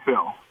in the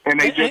NFL. And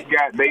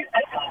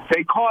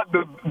they caught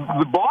the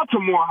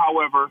Baltimore,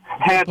 however,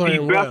 had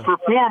the best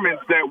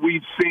performance that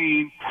we've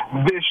seen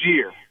this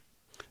year.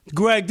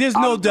 Greg, there's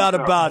no doubt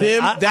about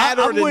it. Or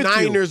the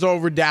Niners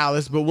over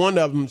Dallas, but one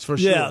of them's for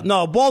sure. Yeah,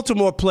 no,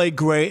 Baltimore played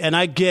great, and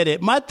I get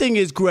it. My thing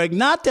is, Greg,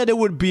 not that it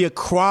would be a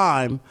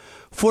crime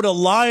for the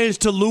Lions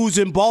to lose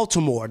in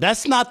Baltimore.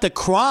 That's not the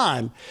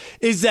crime.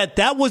 Is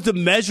that was the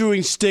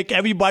measuring stick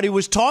everybody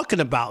was talking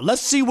about.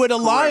 Let's see where the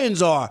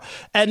Lions are.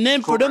 And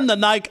then for them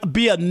to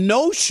be a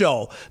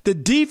no-show, the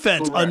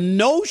defense, a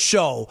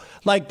no-show.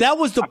 Like, that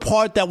was the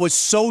part that was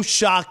so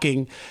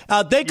shocking.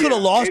 They could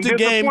have lost the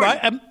game,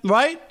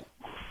 right?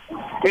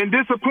 And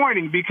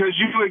disappointing because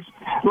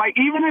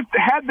even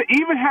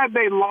had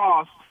they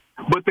lost,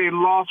 but they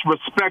lost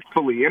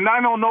respectfully. And I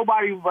know no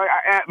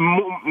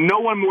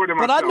one more than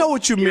myself. But I know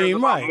what you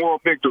mean, right?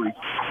 Moral victory.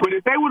 But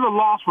if they would have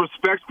lost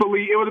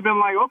respectfully, it would have been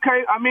like,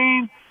 okay, I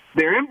mean,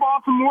 they're in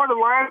Baltimore, the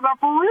Lions are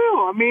for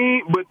real. I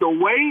mean, but the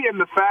way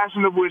and the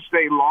fashion of which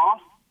they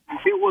lost,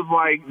 it was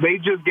like they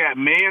just got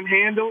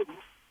manhandled.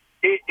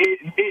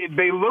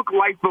 They look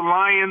like the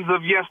Lions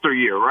of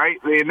yesteryear, right?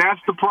 And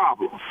that's the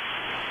problem.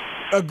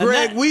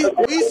 Greg, we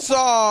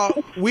saw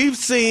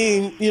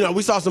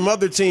some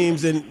other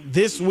teams in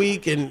this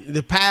week and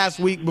the past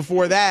week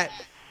before that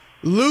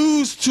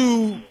lose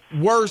to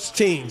worse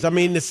teams. I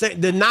mean,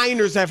 the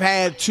Niners have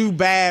had 2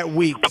 bad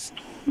weeks.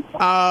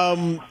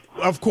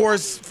 Of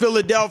course,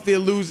 Philadelphia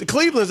loses.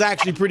 Cleveland's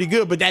actually pretty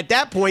good, but at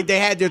that point they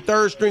had their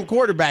 3rd-string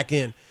quarterback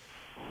in.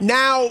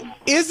 Now,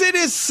 is it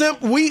as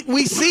simple?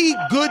 We see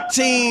good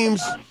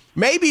teams,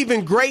 maybe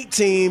even great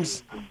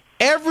teams,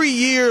 every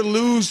year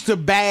lose to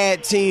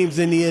bad teams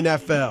in the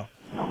NFL.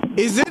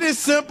 Is it as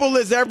simple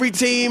as every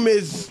team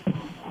is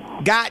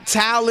got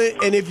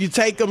talent, and if you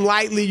take them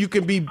lightly, you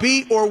can be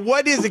beat? Or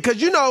what is it? Because,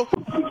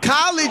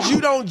 college, you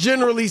don't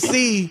generally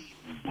see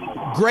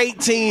great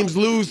teams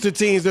lose to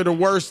teams that are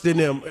worse than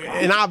them,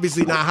 and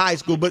obviously not high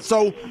school. But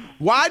so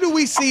why do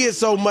we see it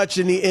so much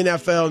in the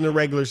NFL in the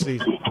regular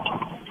season?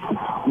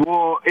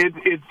 Well,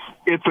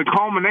 it's a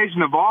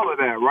culmination of all of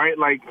that, right?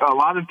 Like, a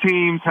lot of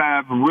teams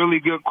have really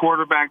good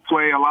quarterback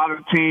play. A lot of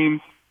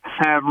teams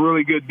have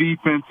really good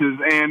defenses,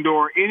 and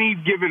or any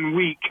given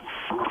week,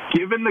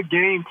 given the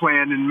game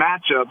plan and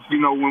matchups,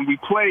 when we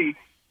play,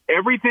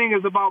 everything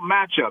is about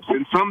matchups.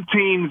 And some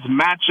teams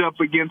match up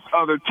against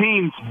other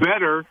teams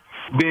better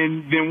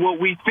than what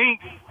we think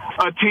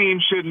a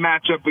team should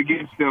match up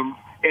against them.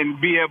 and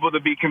be able to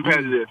be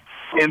competitive.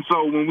 And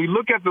so when we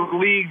look at the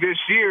league this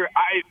year,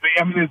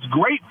 I mean, it's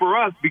great for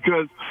us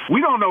because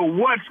we don't know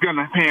what's going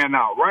to pan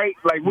out, right?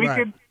 Like we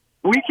can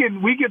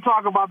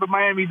talk about the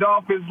Miami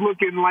Dolphins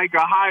looking like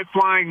a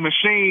high-flying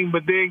machine,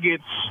 but then get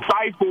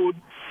stifled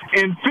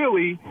in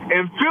Philly,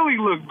 and Philly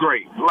looked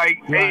great. Like,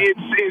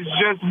 it's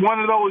just one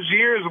of those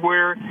years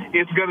where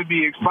it's going to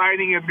be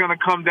exciting. It's going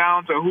to come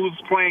down to who's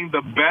playing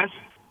the best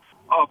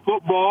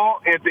football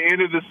at the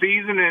end of the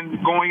season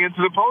and going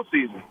into the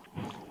postseason.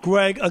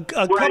 Greg, a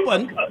couple,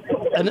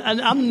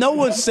 and no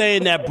one's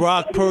saying that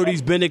Brock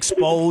Purdy's been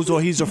exposed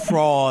or he's a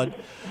fraud.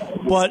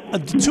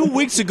 But 2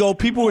 weeks ago,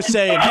 people were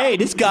saying, hey,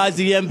 this guy's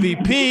the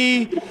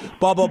MVP,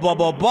 blah, blah, blah,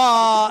 blah,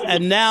 blah.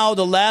 And now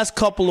the last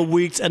couple of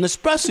weeks, and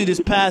especially this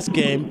past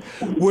game,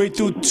 where he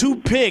threw 2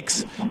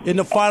 picks in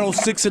the final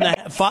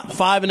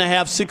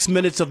 5.5, 6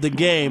 minutes of the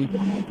game,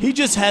 he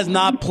just has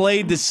not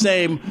played the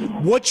same.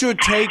 What's your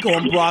take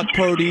on Brock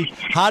Purdy?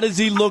 How does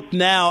he look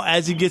now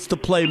as he gets to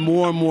play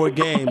more and more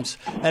games?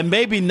 And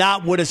maybe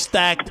not with a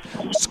stacked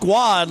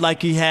squad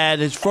like he had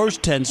his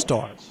first 10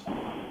 starts.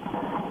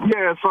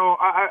 Yeah, so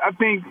I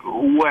think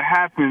what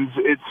happens,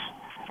 it's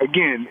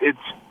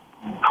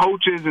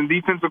coaches and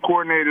defensive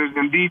coordinators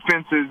and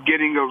defenses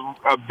getting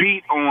a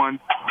beat on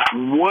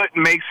what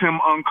makes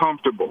him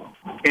uncomfortable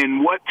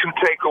and what to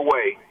take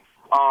away,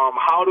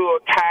 how to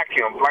attack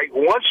him. Like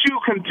once you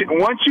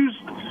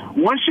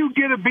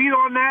get a beat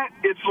on that,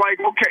 it's like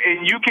okay,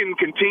 and you can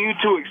continue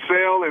to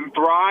excel and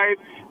thrive.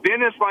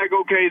 Then it's like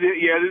okay,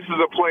 this is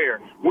a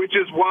player, which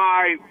is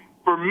why.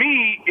 For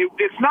me,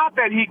 it's not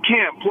that he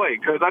can't play,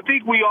 because I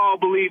think we all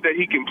believe that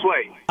he can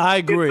play. I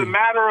agree. It's a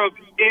matter of,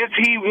 is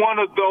he one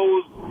of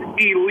those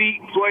elite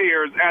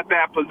players at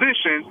that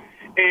position?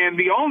 And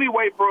the only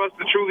way for us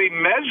to truly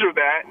measure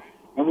that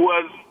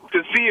was to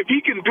see if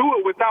he can do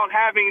it without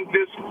having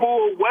this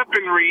full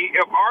weaponry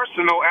of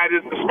arsenal at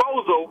his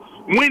disposal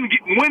when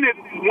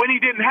he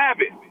didn't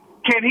have it.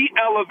 Can he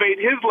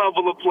elevate his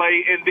level of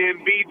play and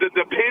then be the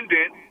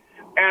dependent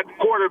at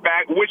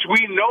quarterback, which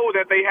we know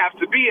that they have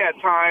to be at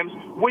times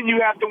when you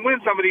have to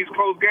win some of these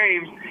close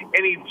games,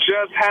 and he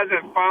just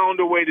hasn't found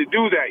a way to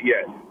do that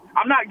yet.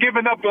 I'm not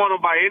giving up on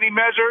him by any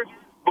measure,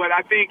 but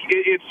I think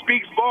it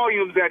speaks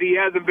volumes that he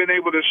hasn't been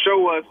able to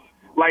show us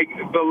like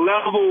the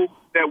level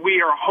that we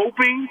are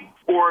hoping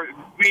or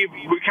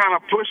we're kind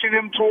of pushing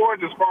him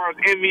towards as far as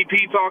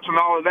MVP talks and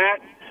all of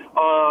that.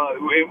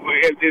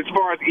 As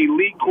far as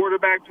elite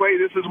quarterback play,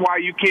 this is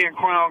why you can't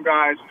crown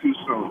guys too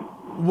soon.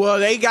 Well,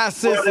 they got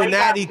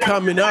Cincinnati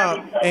coming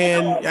up,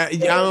 and I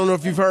don't know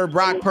if you've heard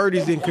Brock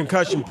Purdy's in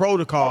concussion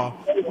protocol,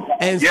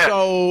 and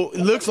so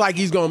it looks like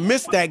he's going to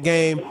miss that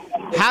game.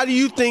 How do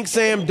you think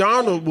Sam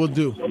Darnold will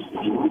do?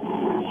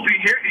 See,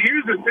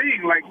 here's the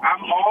thing. Like,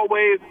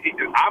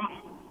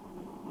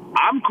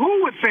 I'm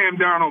cool with Sam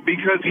Darnold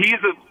because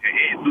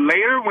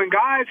later when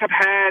guys have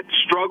had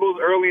struggles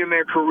early in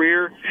their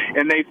career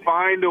and they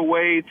find a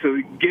way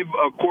to give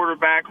a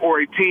quarterback or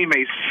a team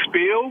a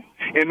spill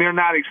and they're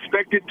not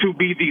expected to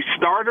be the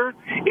starter,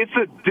 it's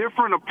a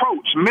different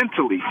approach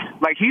mentally.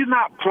 Like, he's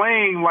not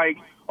playing like,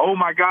 oh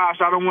my gosh,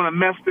 I don't want to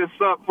mess this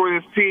up for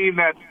this team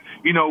that's,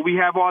 we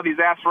have all these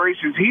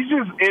aspirations. He's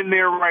just in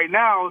there right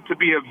now to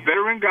be a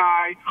veteran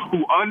guy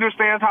who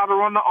understands how to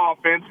run the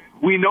offense.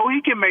 We know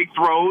he can make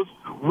throws.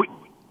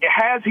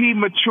 Has he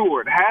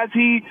matured? Has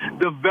he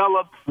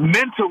developed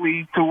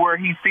mentally to where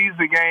he sees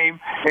the game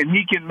and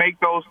he can make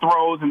those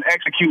throws and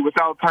execute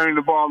without turning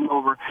the ball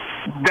over?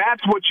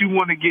 That's what you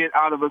want to get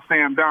out of a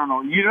Sam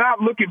Darnold. You're not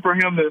looking for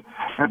him to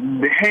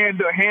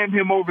hand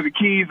him over the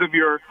keys of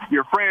your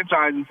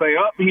franchise and say,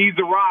 he's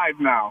arrived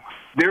now.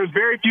 There's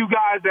very few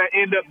guys that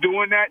end up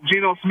doing that.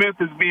 Geno Smith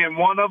is being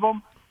one of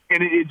them,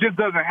 and it just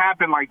doesn't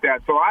happen like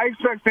that. So I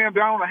expect Sam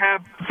Darnold to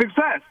have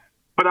success.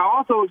 But I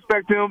also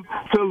expect him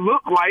to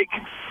look like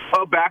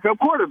a backup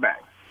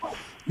quarterback.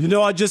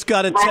 I just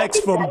got a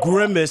text from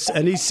Grimace,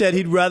 and he said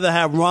he'd rather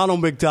have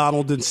Ronald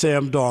McDonald than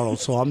Sam Darnold,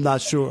 so I'm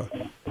not sure.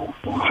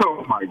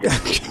 Oh, my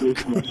God.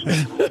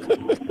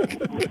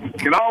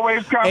 Can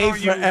always count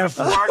on you.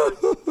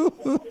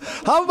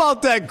 How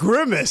about that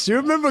Grimace? You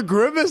remember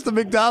Grimace, the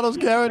McDonald's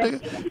character?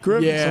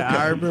 Grimace?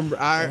 Yeah, okay.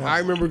 I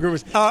remember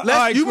Grimace.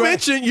 You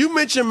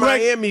mentioned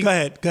Greg, Miami. Go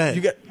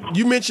ahead.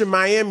 You mentioned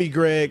Miami,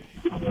 Greg.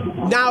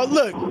 Now,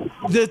 look,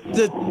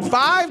 the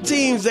 5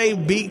 teams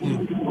they've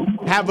beaten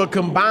have a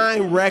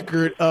combined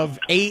record of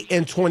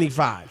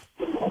 8-25.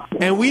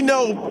 And we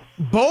know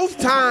both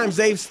times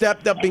they've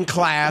stepped up in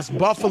class.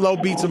 Buffalo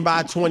beats them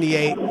by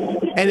 28.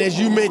 And as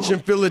you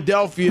mentioned,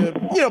 Philadelphia,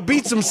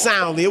 beats them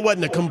soundly. It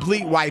wasn't a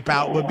complete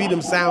wipeout, but beat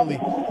them soundly.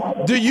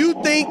 Do you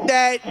think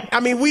that –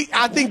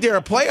 I think they're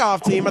a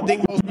playoff team. I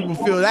think most people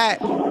feel that.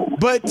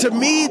 But to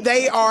me,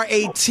 they are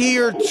a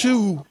Tier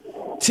 2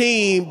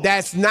 team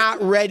that's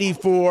not ready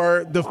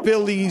for the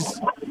Phillies,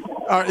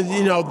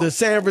 the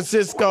San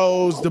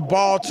Franciscos, the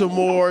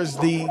Baltimores,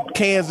 the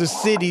Kansas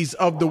Cities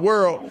of the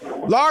world,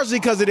 largely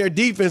because of their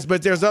defense,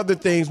 but there's other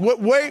things.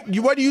 What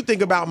do you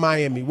think about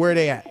Miami? Where are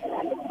they at?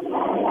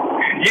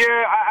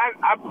 Yeah,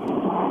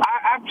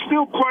 I've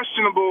still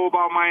questionable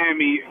about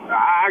Miami.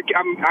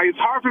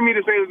 It's hard for me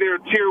to say that they're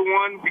tier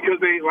one because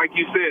they, like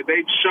you said,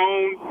 they've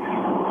shown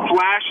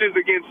flashes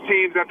against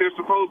teams that they're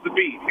supposed to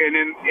beat.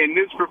 And in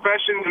this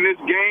profession, in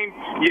this game,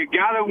 you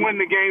got to win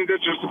the games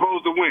that you're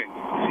supposed to win.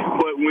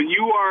 But when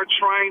you are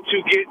trying to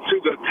get to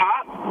the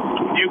top,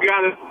 you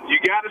got to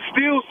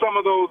steal some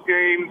of those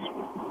games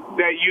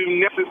that you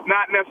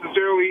not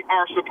necessarily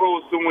are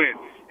supposed to win.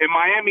 And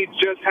Miami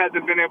just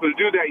hasn't been able to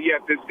do that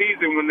yet this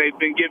season when they've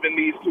been given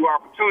these two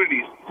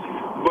opportunities.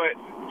 But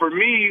for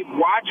me,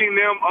 watching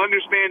them,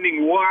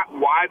 understanding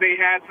why they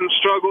had some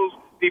struggles,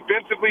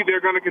 defensively,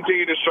 they're going to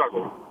continue to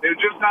struggle. They're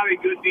just not a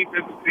good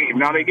defensive team.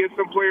 Now, they get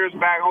some players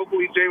back.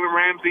 Hopefully, Jalen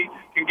Ramsey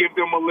can give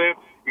them a lift.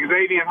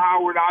 Xavier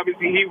Howard,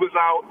 obviously, he was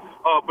out.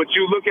 But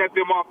you look at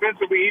them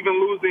offensively, even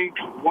losing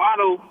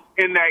Waddle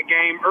in that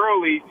game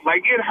early,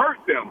 like it hurt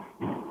them.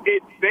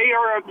 They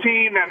are a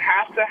team that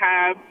has to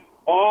have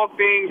all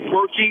things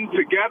working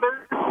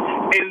together,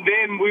 and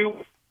then we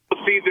will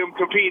see them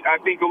compete, I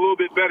think, a little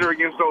bit better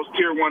against those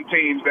tier one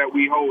teams that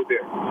we hold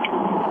there.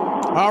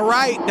 All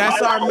right,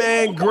 that's our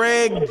man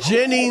Greg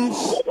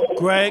Jennings.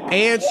 Greg,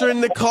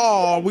 answering the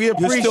call. We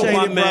appreciate it, You're still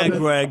my man, brother.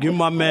 Greg. You're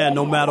my man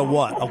no matter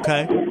what,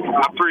 okay?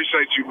 I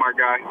appreciate you, my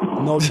guy.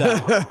 No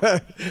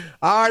doubt.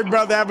 All right,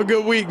 brother, have a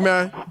good week,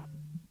 man.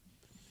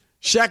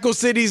 Shekel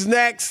City's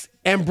next,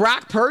 and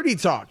Brock Purdy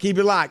talk. Keep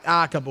it locked.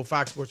 Couple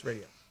Fox Sports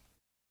Radio.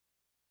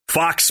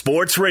 Fox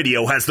Sports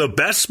Radio has the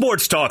best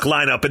sports talk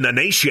lineup in the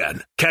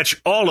nation.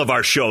 Catch all of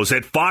our shows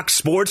at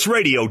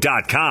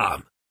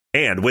foxsportsradio.com.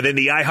 And within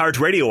the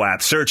iHeartRadio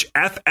app, search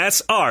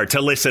FSR to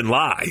listen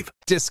live.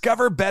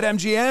 Discover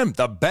BetMGM,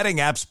 the betting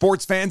app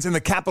sports fans in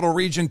the capital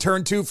region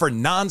turn to for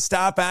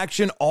nonstop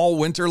action all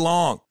winter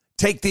long.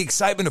 Take the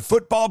excitement of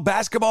football,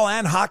 basketball,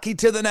 and hockey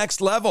to the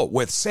next level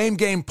with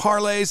same-game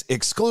parlays,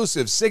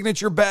 exclusive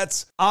signature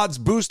bets, odds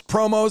boost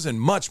promos, and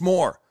much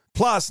more.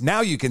 Plus,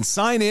 now you can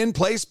sign in,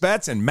 place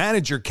bets, and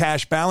manage your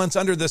cash balance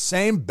under the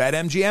same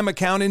BetMGM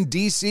account in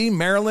D.C.,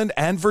 Maryland,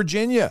 and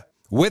Virginia.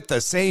 With the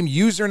same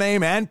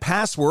username and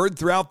password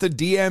throughout the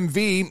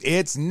DMV,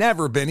 it's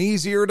never been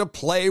easier to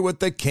play with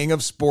the king of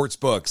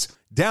sportsbooks.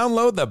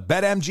 Download the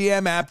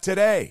BetMGM app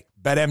today.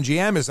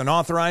 BetMGM is an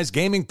authorized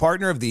gaming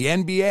partner of the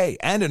NBA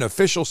and an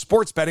official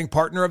sports betting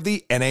partner of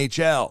the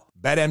NHL.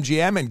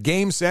 BetMGM and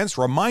GameSense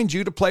remind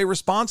you to play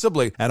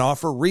responsibly and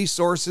offer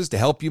resources to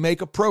help you make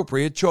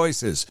appropriate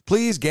choices.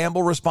 Please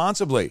gamble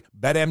responsibly.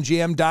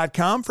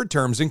 BetMGM.com for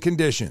terms and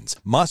conditions.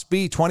 Must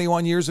be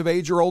 21 years of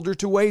age or older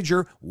to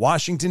wager.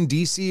 Washington,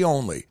 D.C.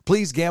 only.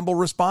 Please gamble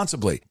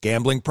responsibly.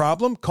 Gambling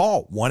problem?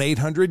 Call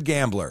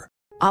 1-800-GAMBLER.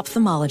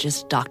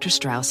 Ophthalmologist Dr.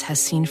 Strauss has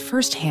seen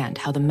firsthand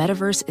how the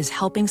metaverse is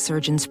helping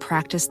surgeons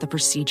practice the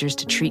procedures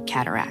to treat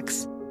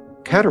cataracts.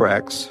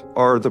 Cataracts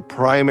are the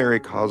primary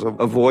cause of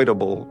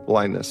avoidable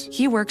blindness.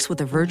 He works with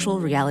a virtual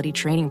reality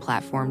training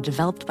platform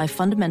developed by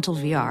Fundamental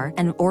VR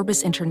and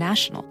Orbis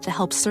International to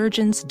help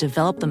surgeons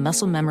develop the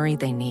muscle memory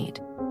they need.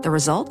 The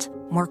result?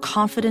 More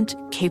confident,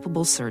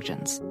 capable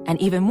surgeons.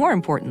 And even more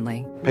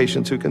importantly,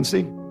 patients who can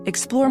see.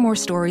 Explore more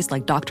stories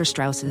like Dr.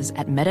 Strauss's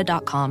at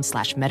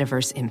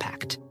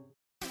meta.com/metaverseimpact.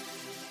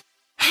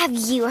 Have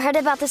you heard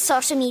about the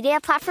social media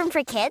platform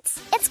for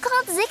kids? It's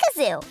called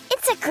Zigazoo.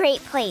 It's a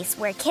great place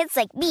where kids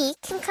like me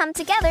can come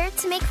together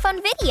to make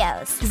fun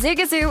videos.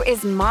 Zigazoo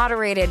is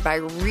moderated by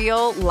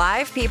real,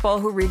 live people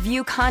who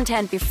review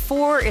content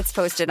before it's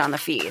posted on the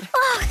feed.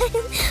 Oh,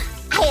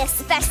 I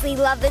especially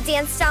love the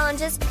dance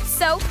challenges.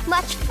 So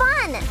much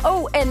fun.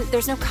 Oh, and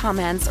there's no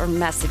comments or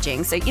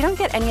messaging, so you don't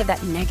get any of that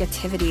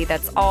negativity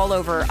that's all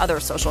over other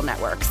social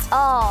networks.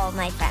 All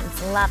my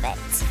friends love it.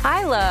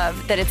 I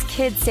love that it's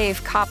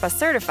kid-safe COPPA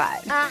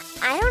certified.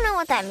 I don't know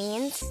what that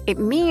means. It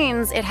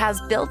means it has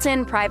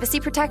built-in privacy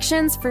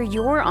protections for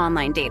your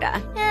online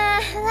data.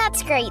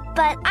 That's great,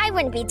 but I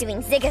wouldn't be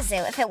doing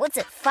Zigazoo if it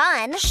wasn't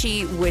fun.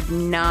 She would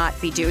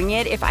not be doing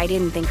it if I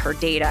didn't think her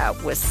data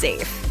was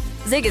safe.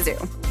 Zigazoo,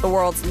 the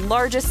world's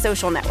largest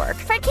social network.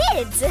 For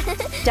kids.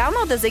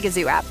 Download the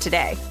Zigazoo app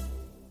today.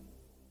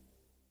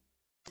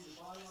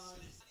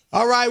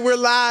 All right, we're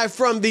live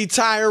from the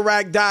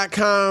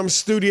TireRack.com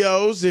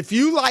studios. If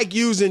you like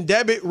using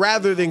debit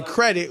rather than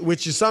credit,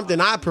 which is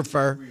something I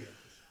prefer,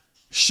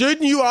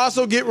 shouldn't you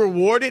also get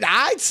rewarded?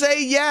 I'd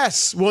say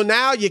yes. Well,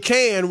 now you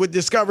can with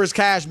Discover's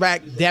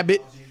Cashback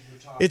Debit.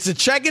 It's a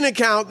checking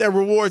account that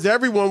rewards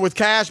everyone with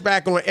cash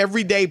back on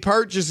everyday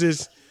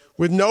purchases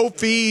with no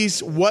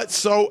fees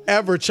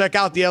whatsoever. Check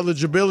out the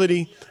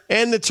eligibility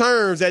and the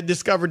terms at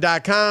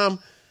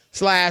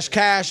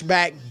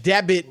discover.com/cashback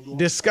debit.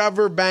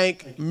 Discover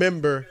Bank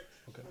member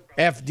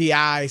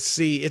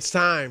FDIC. It's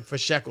time for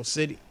Shekel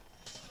City.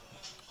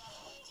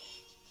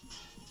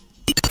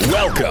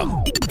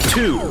 Welcome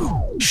to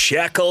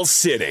Shekel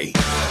City,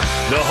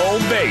 the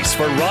home base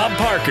for Rob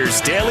Parker's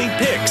daily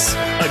picks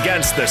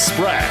against the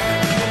spread.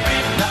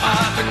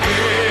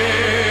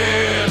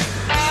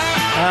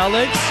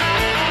 Alex,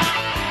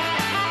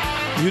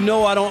 you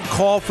know I don't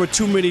call for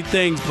too many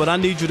things, but I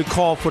need you to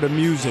call for the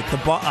music.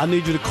 I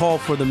need you to call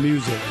for the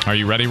music. Are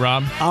you ready,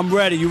 Rob? I'm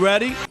ready. You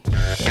ready?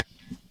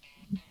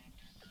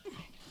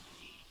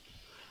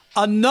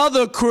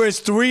 Another Chris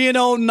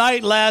 3-0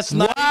 night last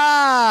night.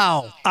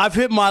 Wow. I've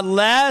hit my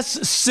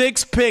last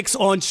 6 picks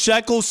on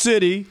Shekel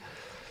City.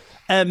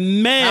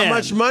 And man. How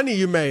much money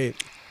you made?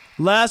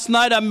 Last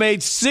night I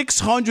made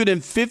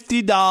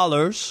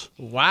 $650.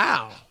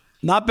 Wow.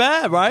 Not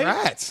bad, right?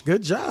 Congrats.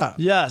 Good job.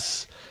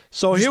 Yes.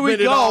 So you here we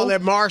spent go. It all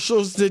at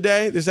Marshall's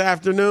this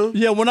afternoon?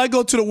 Yeah, when I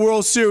go to the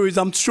World Series,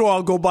 I'm sure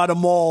I'll go by the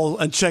mall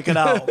and check it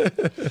out.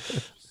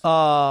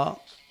 All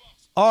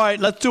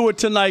right, let's do it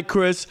tonight,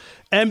 Chris.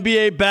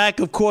 NBA back.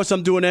 Of course,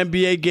 I'm doing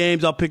NBA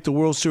games. I'll pick the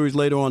World Series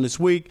later on this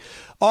week.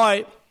 All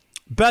right,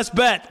 best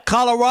bet.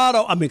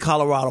 Colorado.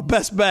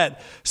 Best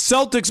bet.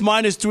 Celtics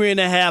minus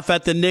 3.5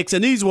 at the Knicks.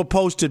 And these were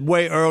posted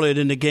way earlier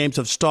than the games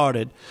have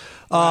started.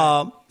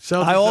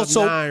 Celtics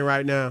up 9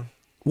 right now.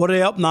 What are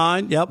they up?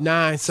 9? Yep.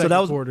 9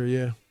 second quarter,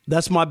 yeah.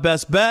 That's my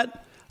best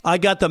bet. I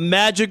got the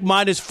Magic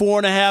minus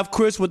 4.5.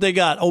 Chris, what they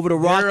got over the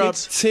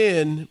Rockets?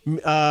 They're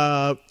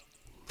up 10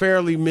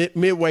 fairly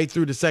midway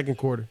through the second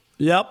quarter.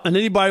 Yep. And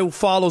anybody who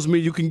follows me,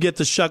 you can get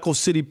the Shekel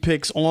City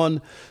picks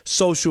on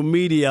social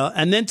media.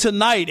 And then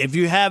tonight, if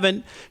you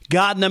haven't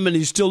gotten them and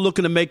you're still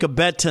looking to make a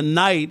bet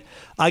tonight,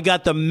 I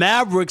got the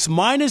Mavericks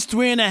minus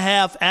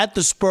 3.5 at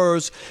the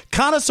Spurs.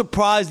 Kind of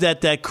surprised at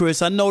that,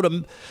 Chris. I know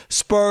the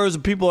Spurs,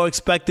 people are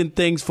expecting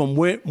things from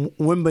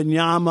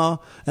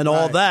Wembanyama and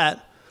all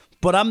that.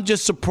 But I'm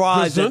just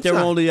surprised that they're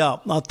only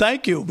up. Oh,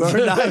 thank you.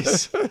 Very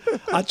nice.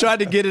 I tried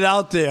to get it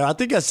out there. I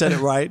think I said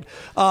it right.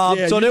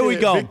 So there we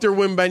go. Victor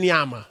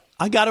Wembanyama.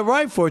 I got it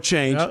right for a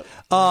change. Yep.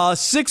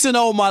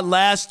 6-0 my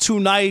last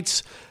 2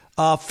 nights.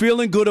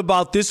 Feeling good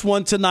about this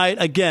one tonight.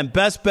 Again,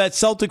 best bet,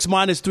 Celtics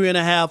minus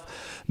 3.5,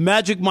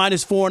 Magic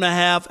minus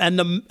 4.5,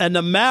 and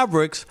the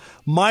Mavericks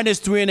minus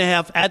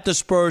 3.5 at the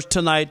Spurs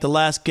tonight, the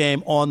last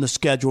game on the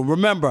schedule.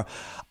 Remember,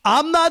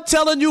 I'm not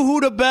telling you who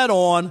to bet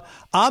on.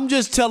 I'm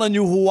just telling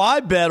you who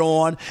I bet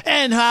on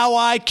and how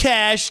I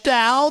cashed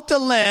out the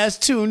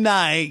last 2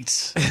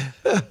 nights.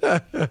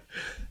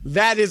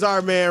 That is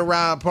our man,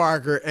 Rob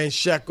Parker and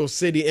Shekel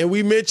City. And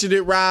we mentioned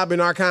it, Rob, in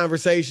our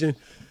conversation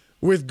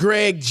with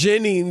Greg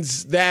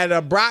Jennings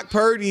that Brock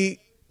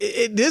Purdy,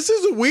 this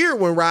is a weird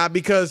one, Rob,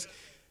 because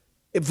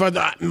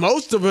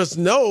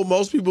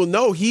most people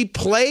know he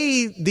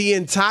played the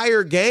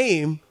entire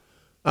game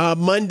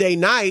Monday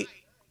night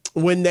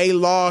when they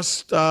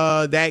lost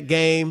that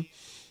game.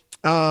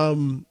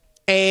 And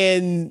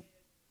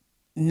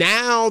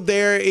now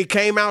it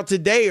came out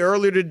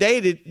earlier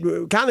today,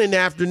 kind of in the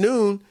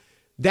afternoon,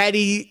 that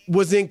he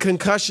was in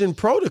concussion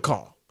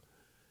protocol.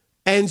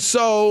 And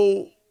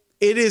so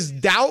it is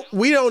doubt.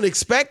 We don't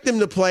expect him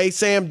to play.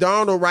 Sam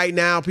Darnold right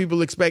now,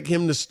 people expect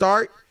him to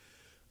start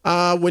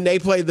when they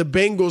play the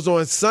Bengals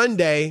on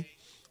Sunday.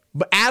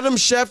 But Adam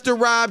Schefter,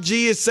 Rob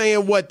G, is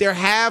saying there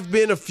have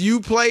been a few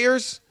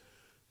players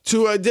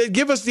to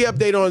give us the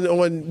update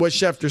on what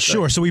Schefter said.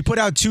 Sure. So we put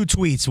out 2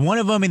 tweets. One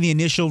of them in the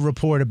initial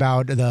report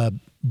about the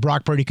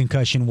Brock Purdy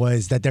concussion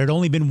was that there had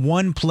only been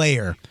one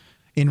player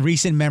in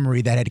recent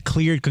memory that had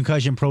cleared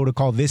concussion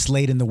protocol this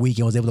late in the week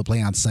and was able to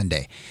play on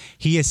Sunday.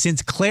 He has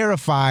since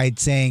clarified,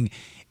 saying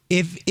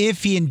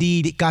if he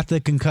indeed got the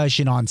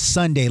concussion on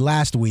Sunday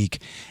last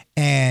week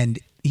and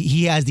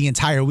he has the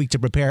entire week to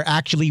prepare,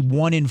 actually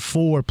 1 in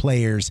 4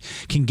 players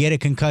can get a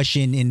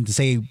concussion in,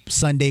 say,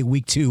 Sunday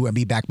week 2 and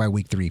be back by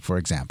week 3, for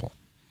example.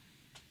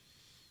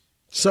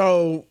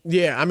 So,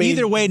 yeah, I mean,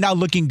 either way, not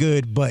looking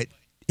good, but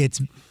it's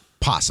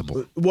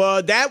possible.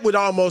 Well, that would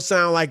almost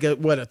sound like a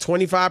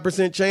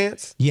 25%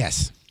 chance?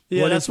 Yes.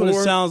 Yeah, that's what it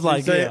sounds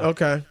like. Yeah.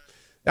 Okay.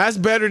 That's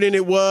better than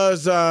it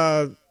was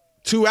 2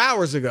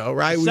 hours ago,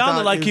 right? It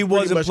sounded like he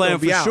wasn't playing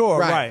for sure.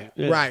 Right.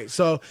 Yeah. Right.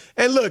 So,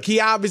 and look, he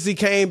obviously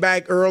came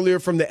back earlier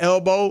from the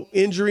elbow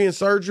injury and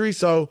surgery.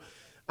 So,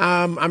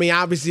 I mean,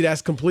 obviously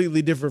that's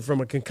completely different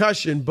from a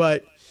concussion,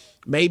 but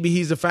maybe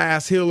he's a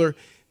fast healer.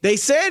 They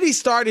said he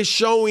started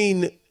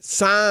showing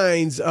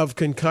signs of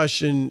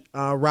concussion,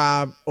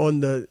 Rob,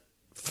 on the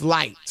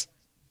flight.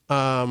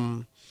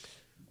 Or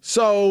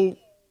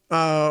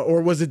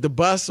was it the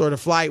bus or the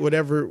flight,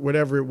 whatever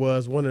it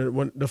was,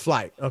 the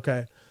flight.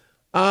 Okay.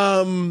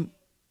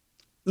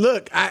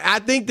 Look, I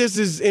think this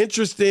is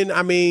interesting.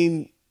 I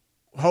mean,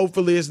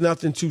 hopefully it's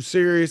nothing too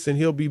serious and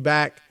he'll be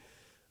back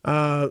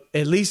at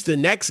least the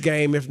next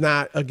game, if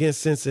not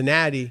against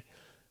Cincinnati.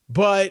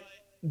 But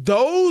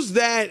those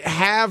that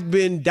have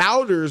been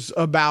doubters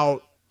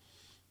about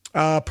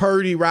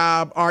Purdy,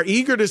 Rob, are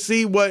eager to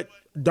see what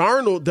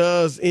Darnold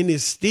does in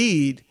his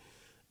stead.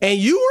 And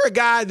you were a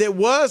guy that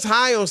was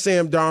high on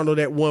Sam Darnold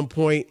at one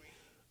point.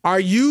 Are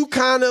you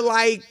kind of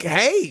like,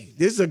 hey,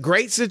 this is a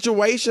great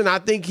situation? I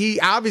think he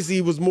obviously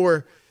was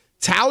more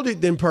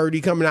touted than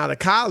Purdy coming out of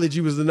college.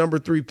 He was the number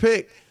 3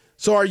 pick.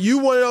 So are you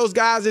one of those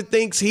guys that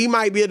thinks he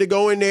might be able to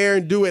go in there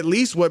and do at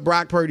least what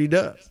Brock Purdy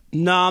does?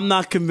 No, I'm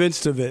not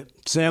convinced of it.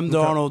 Sam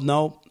Darnold,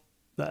 no.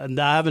 I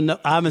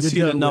haven't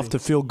seen enough to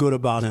feel good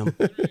about him.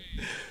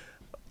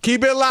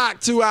 Keep it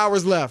locked. 2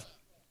 hours left.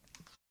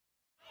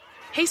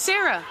 Hey,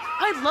 Sarah,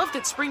 I loved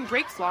that spring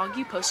break vlog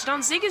you posted on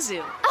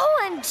Zigazoo.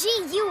 OMG,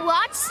 you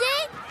watched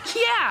it?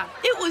 Yeah,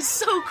 it was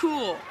so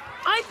cool.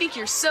 I think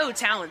you're so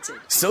talented.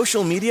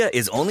 Social media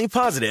is only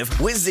positive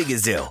with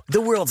Zigazoo,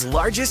 the world's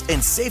largest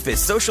and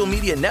safest social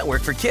media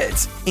network for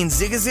kids. In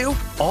Zigazoo,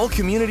 all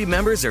community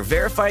members are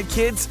verified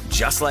kids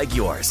just like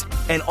yours,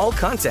 and all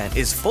content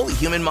is fully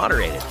human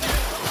moderated.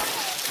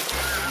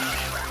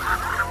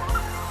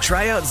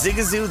 Try out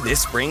Zigazoo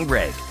this spring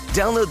break.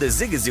 Download the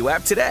Zigazoo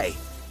app today.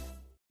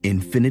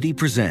 Infiniti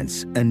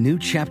presents a new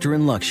chapter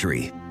in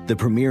luxury, the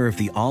premiere of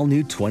the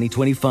all-new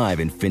 2025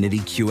 Infiniti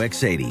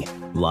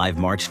QX80, live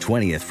March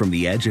 20th from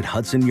the Edge at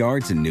Hudson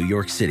Yards in New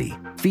York City,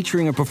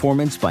 featuring a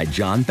performance by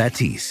John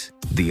Batiste.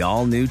 The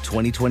all-new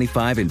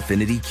 2025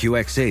 Infiniti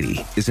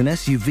QX80 is an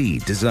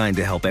SUV designed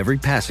to help every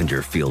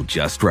passenger feel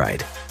just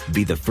right.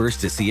 Be the first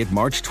to see it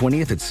March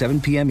 20th at 7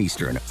 p.m.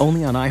 Eastern,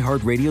 only on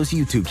iHeartRadio's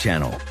YouTube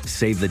channel.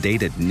 Save the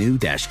date at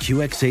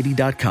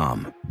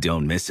new-QX80.com.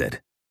 Don't miss it.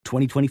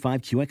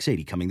 2025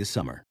 QX80 coming this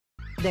summer.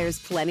 There's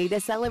plenty to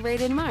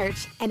celebrate in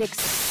March and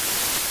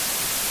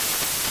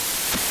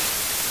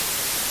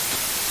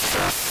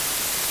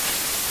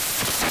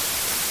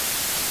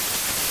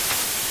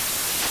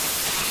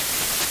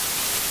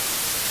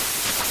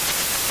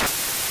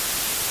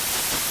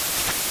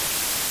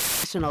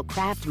National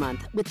Craft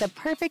Month with the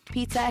perfect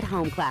pizza at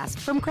home class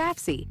from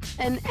Craftsy.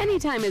 And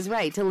anytime is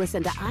right to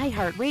listen to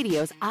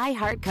iHeartRadio's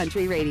iHeart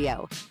Country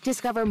Radio.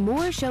 Discover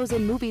more shows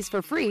and movies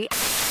for free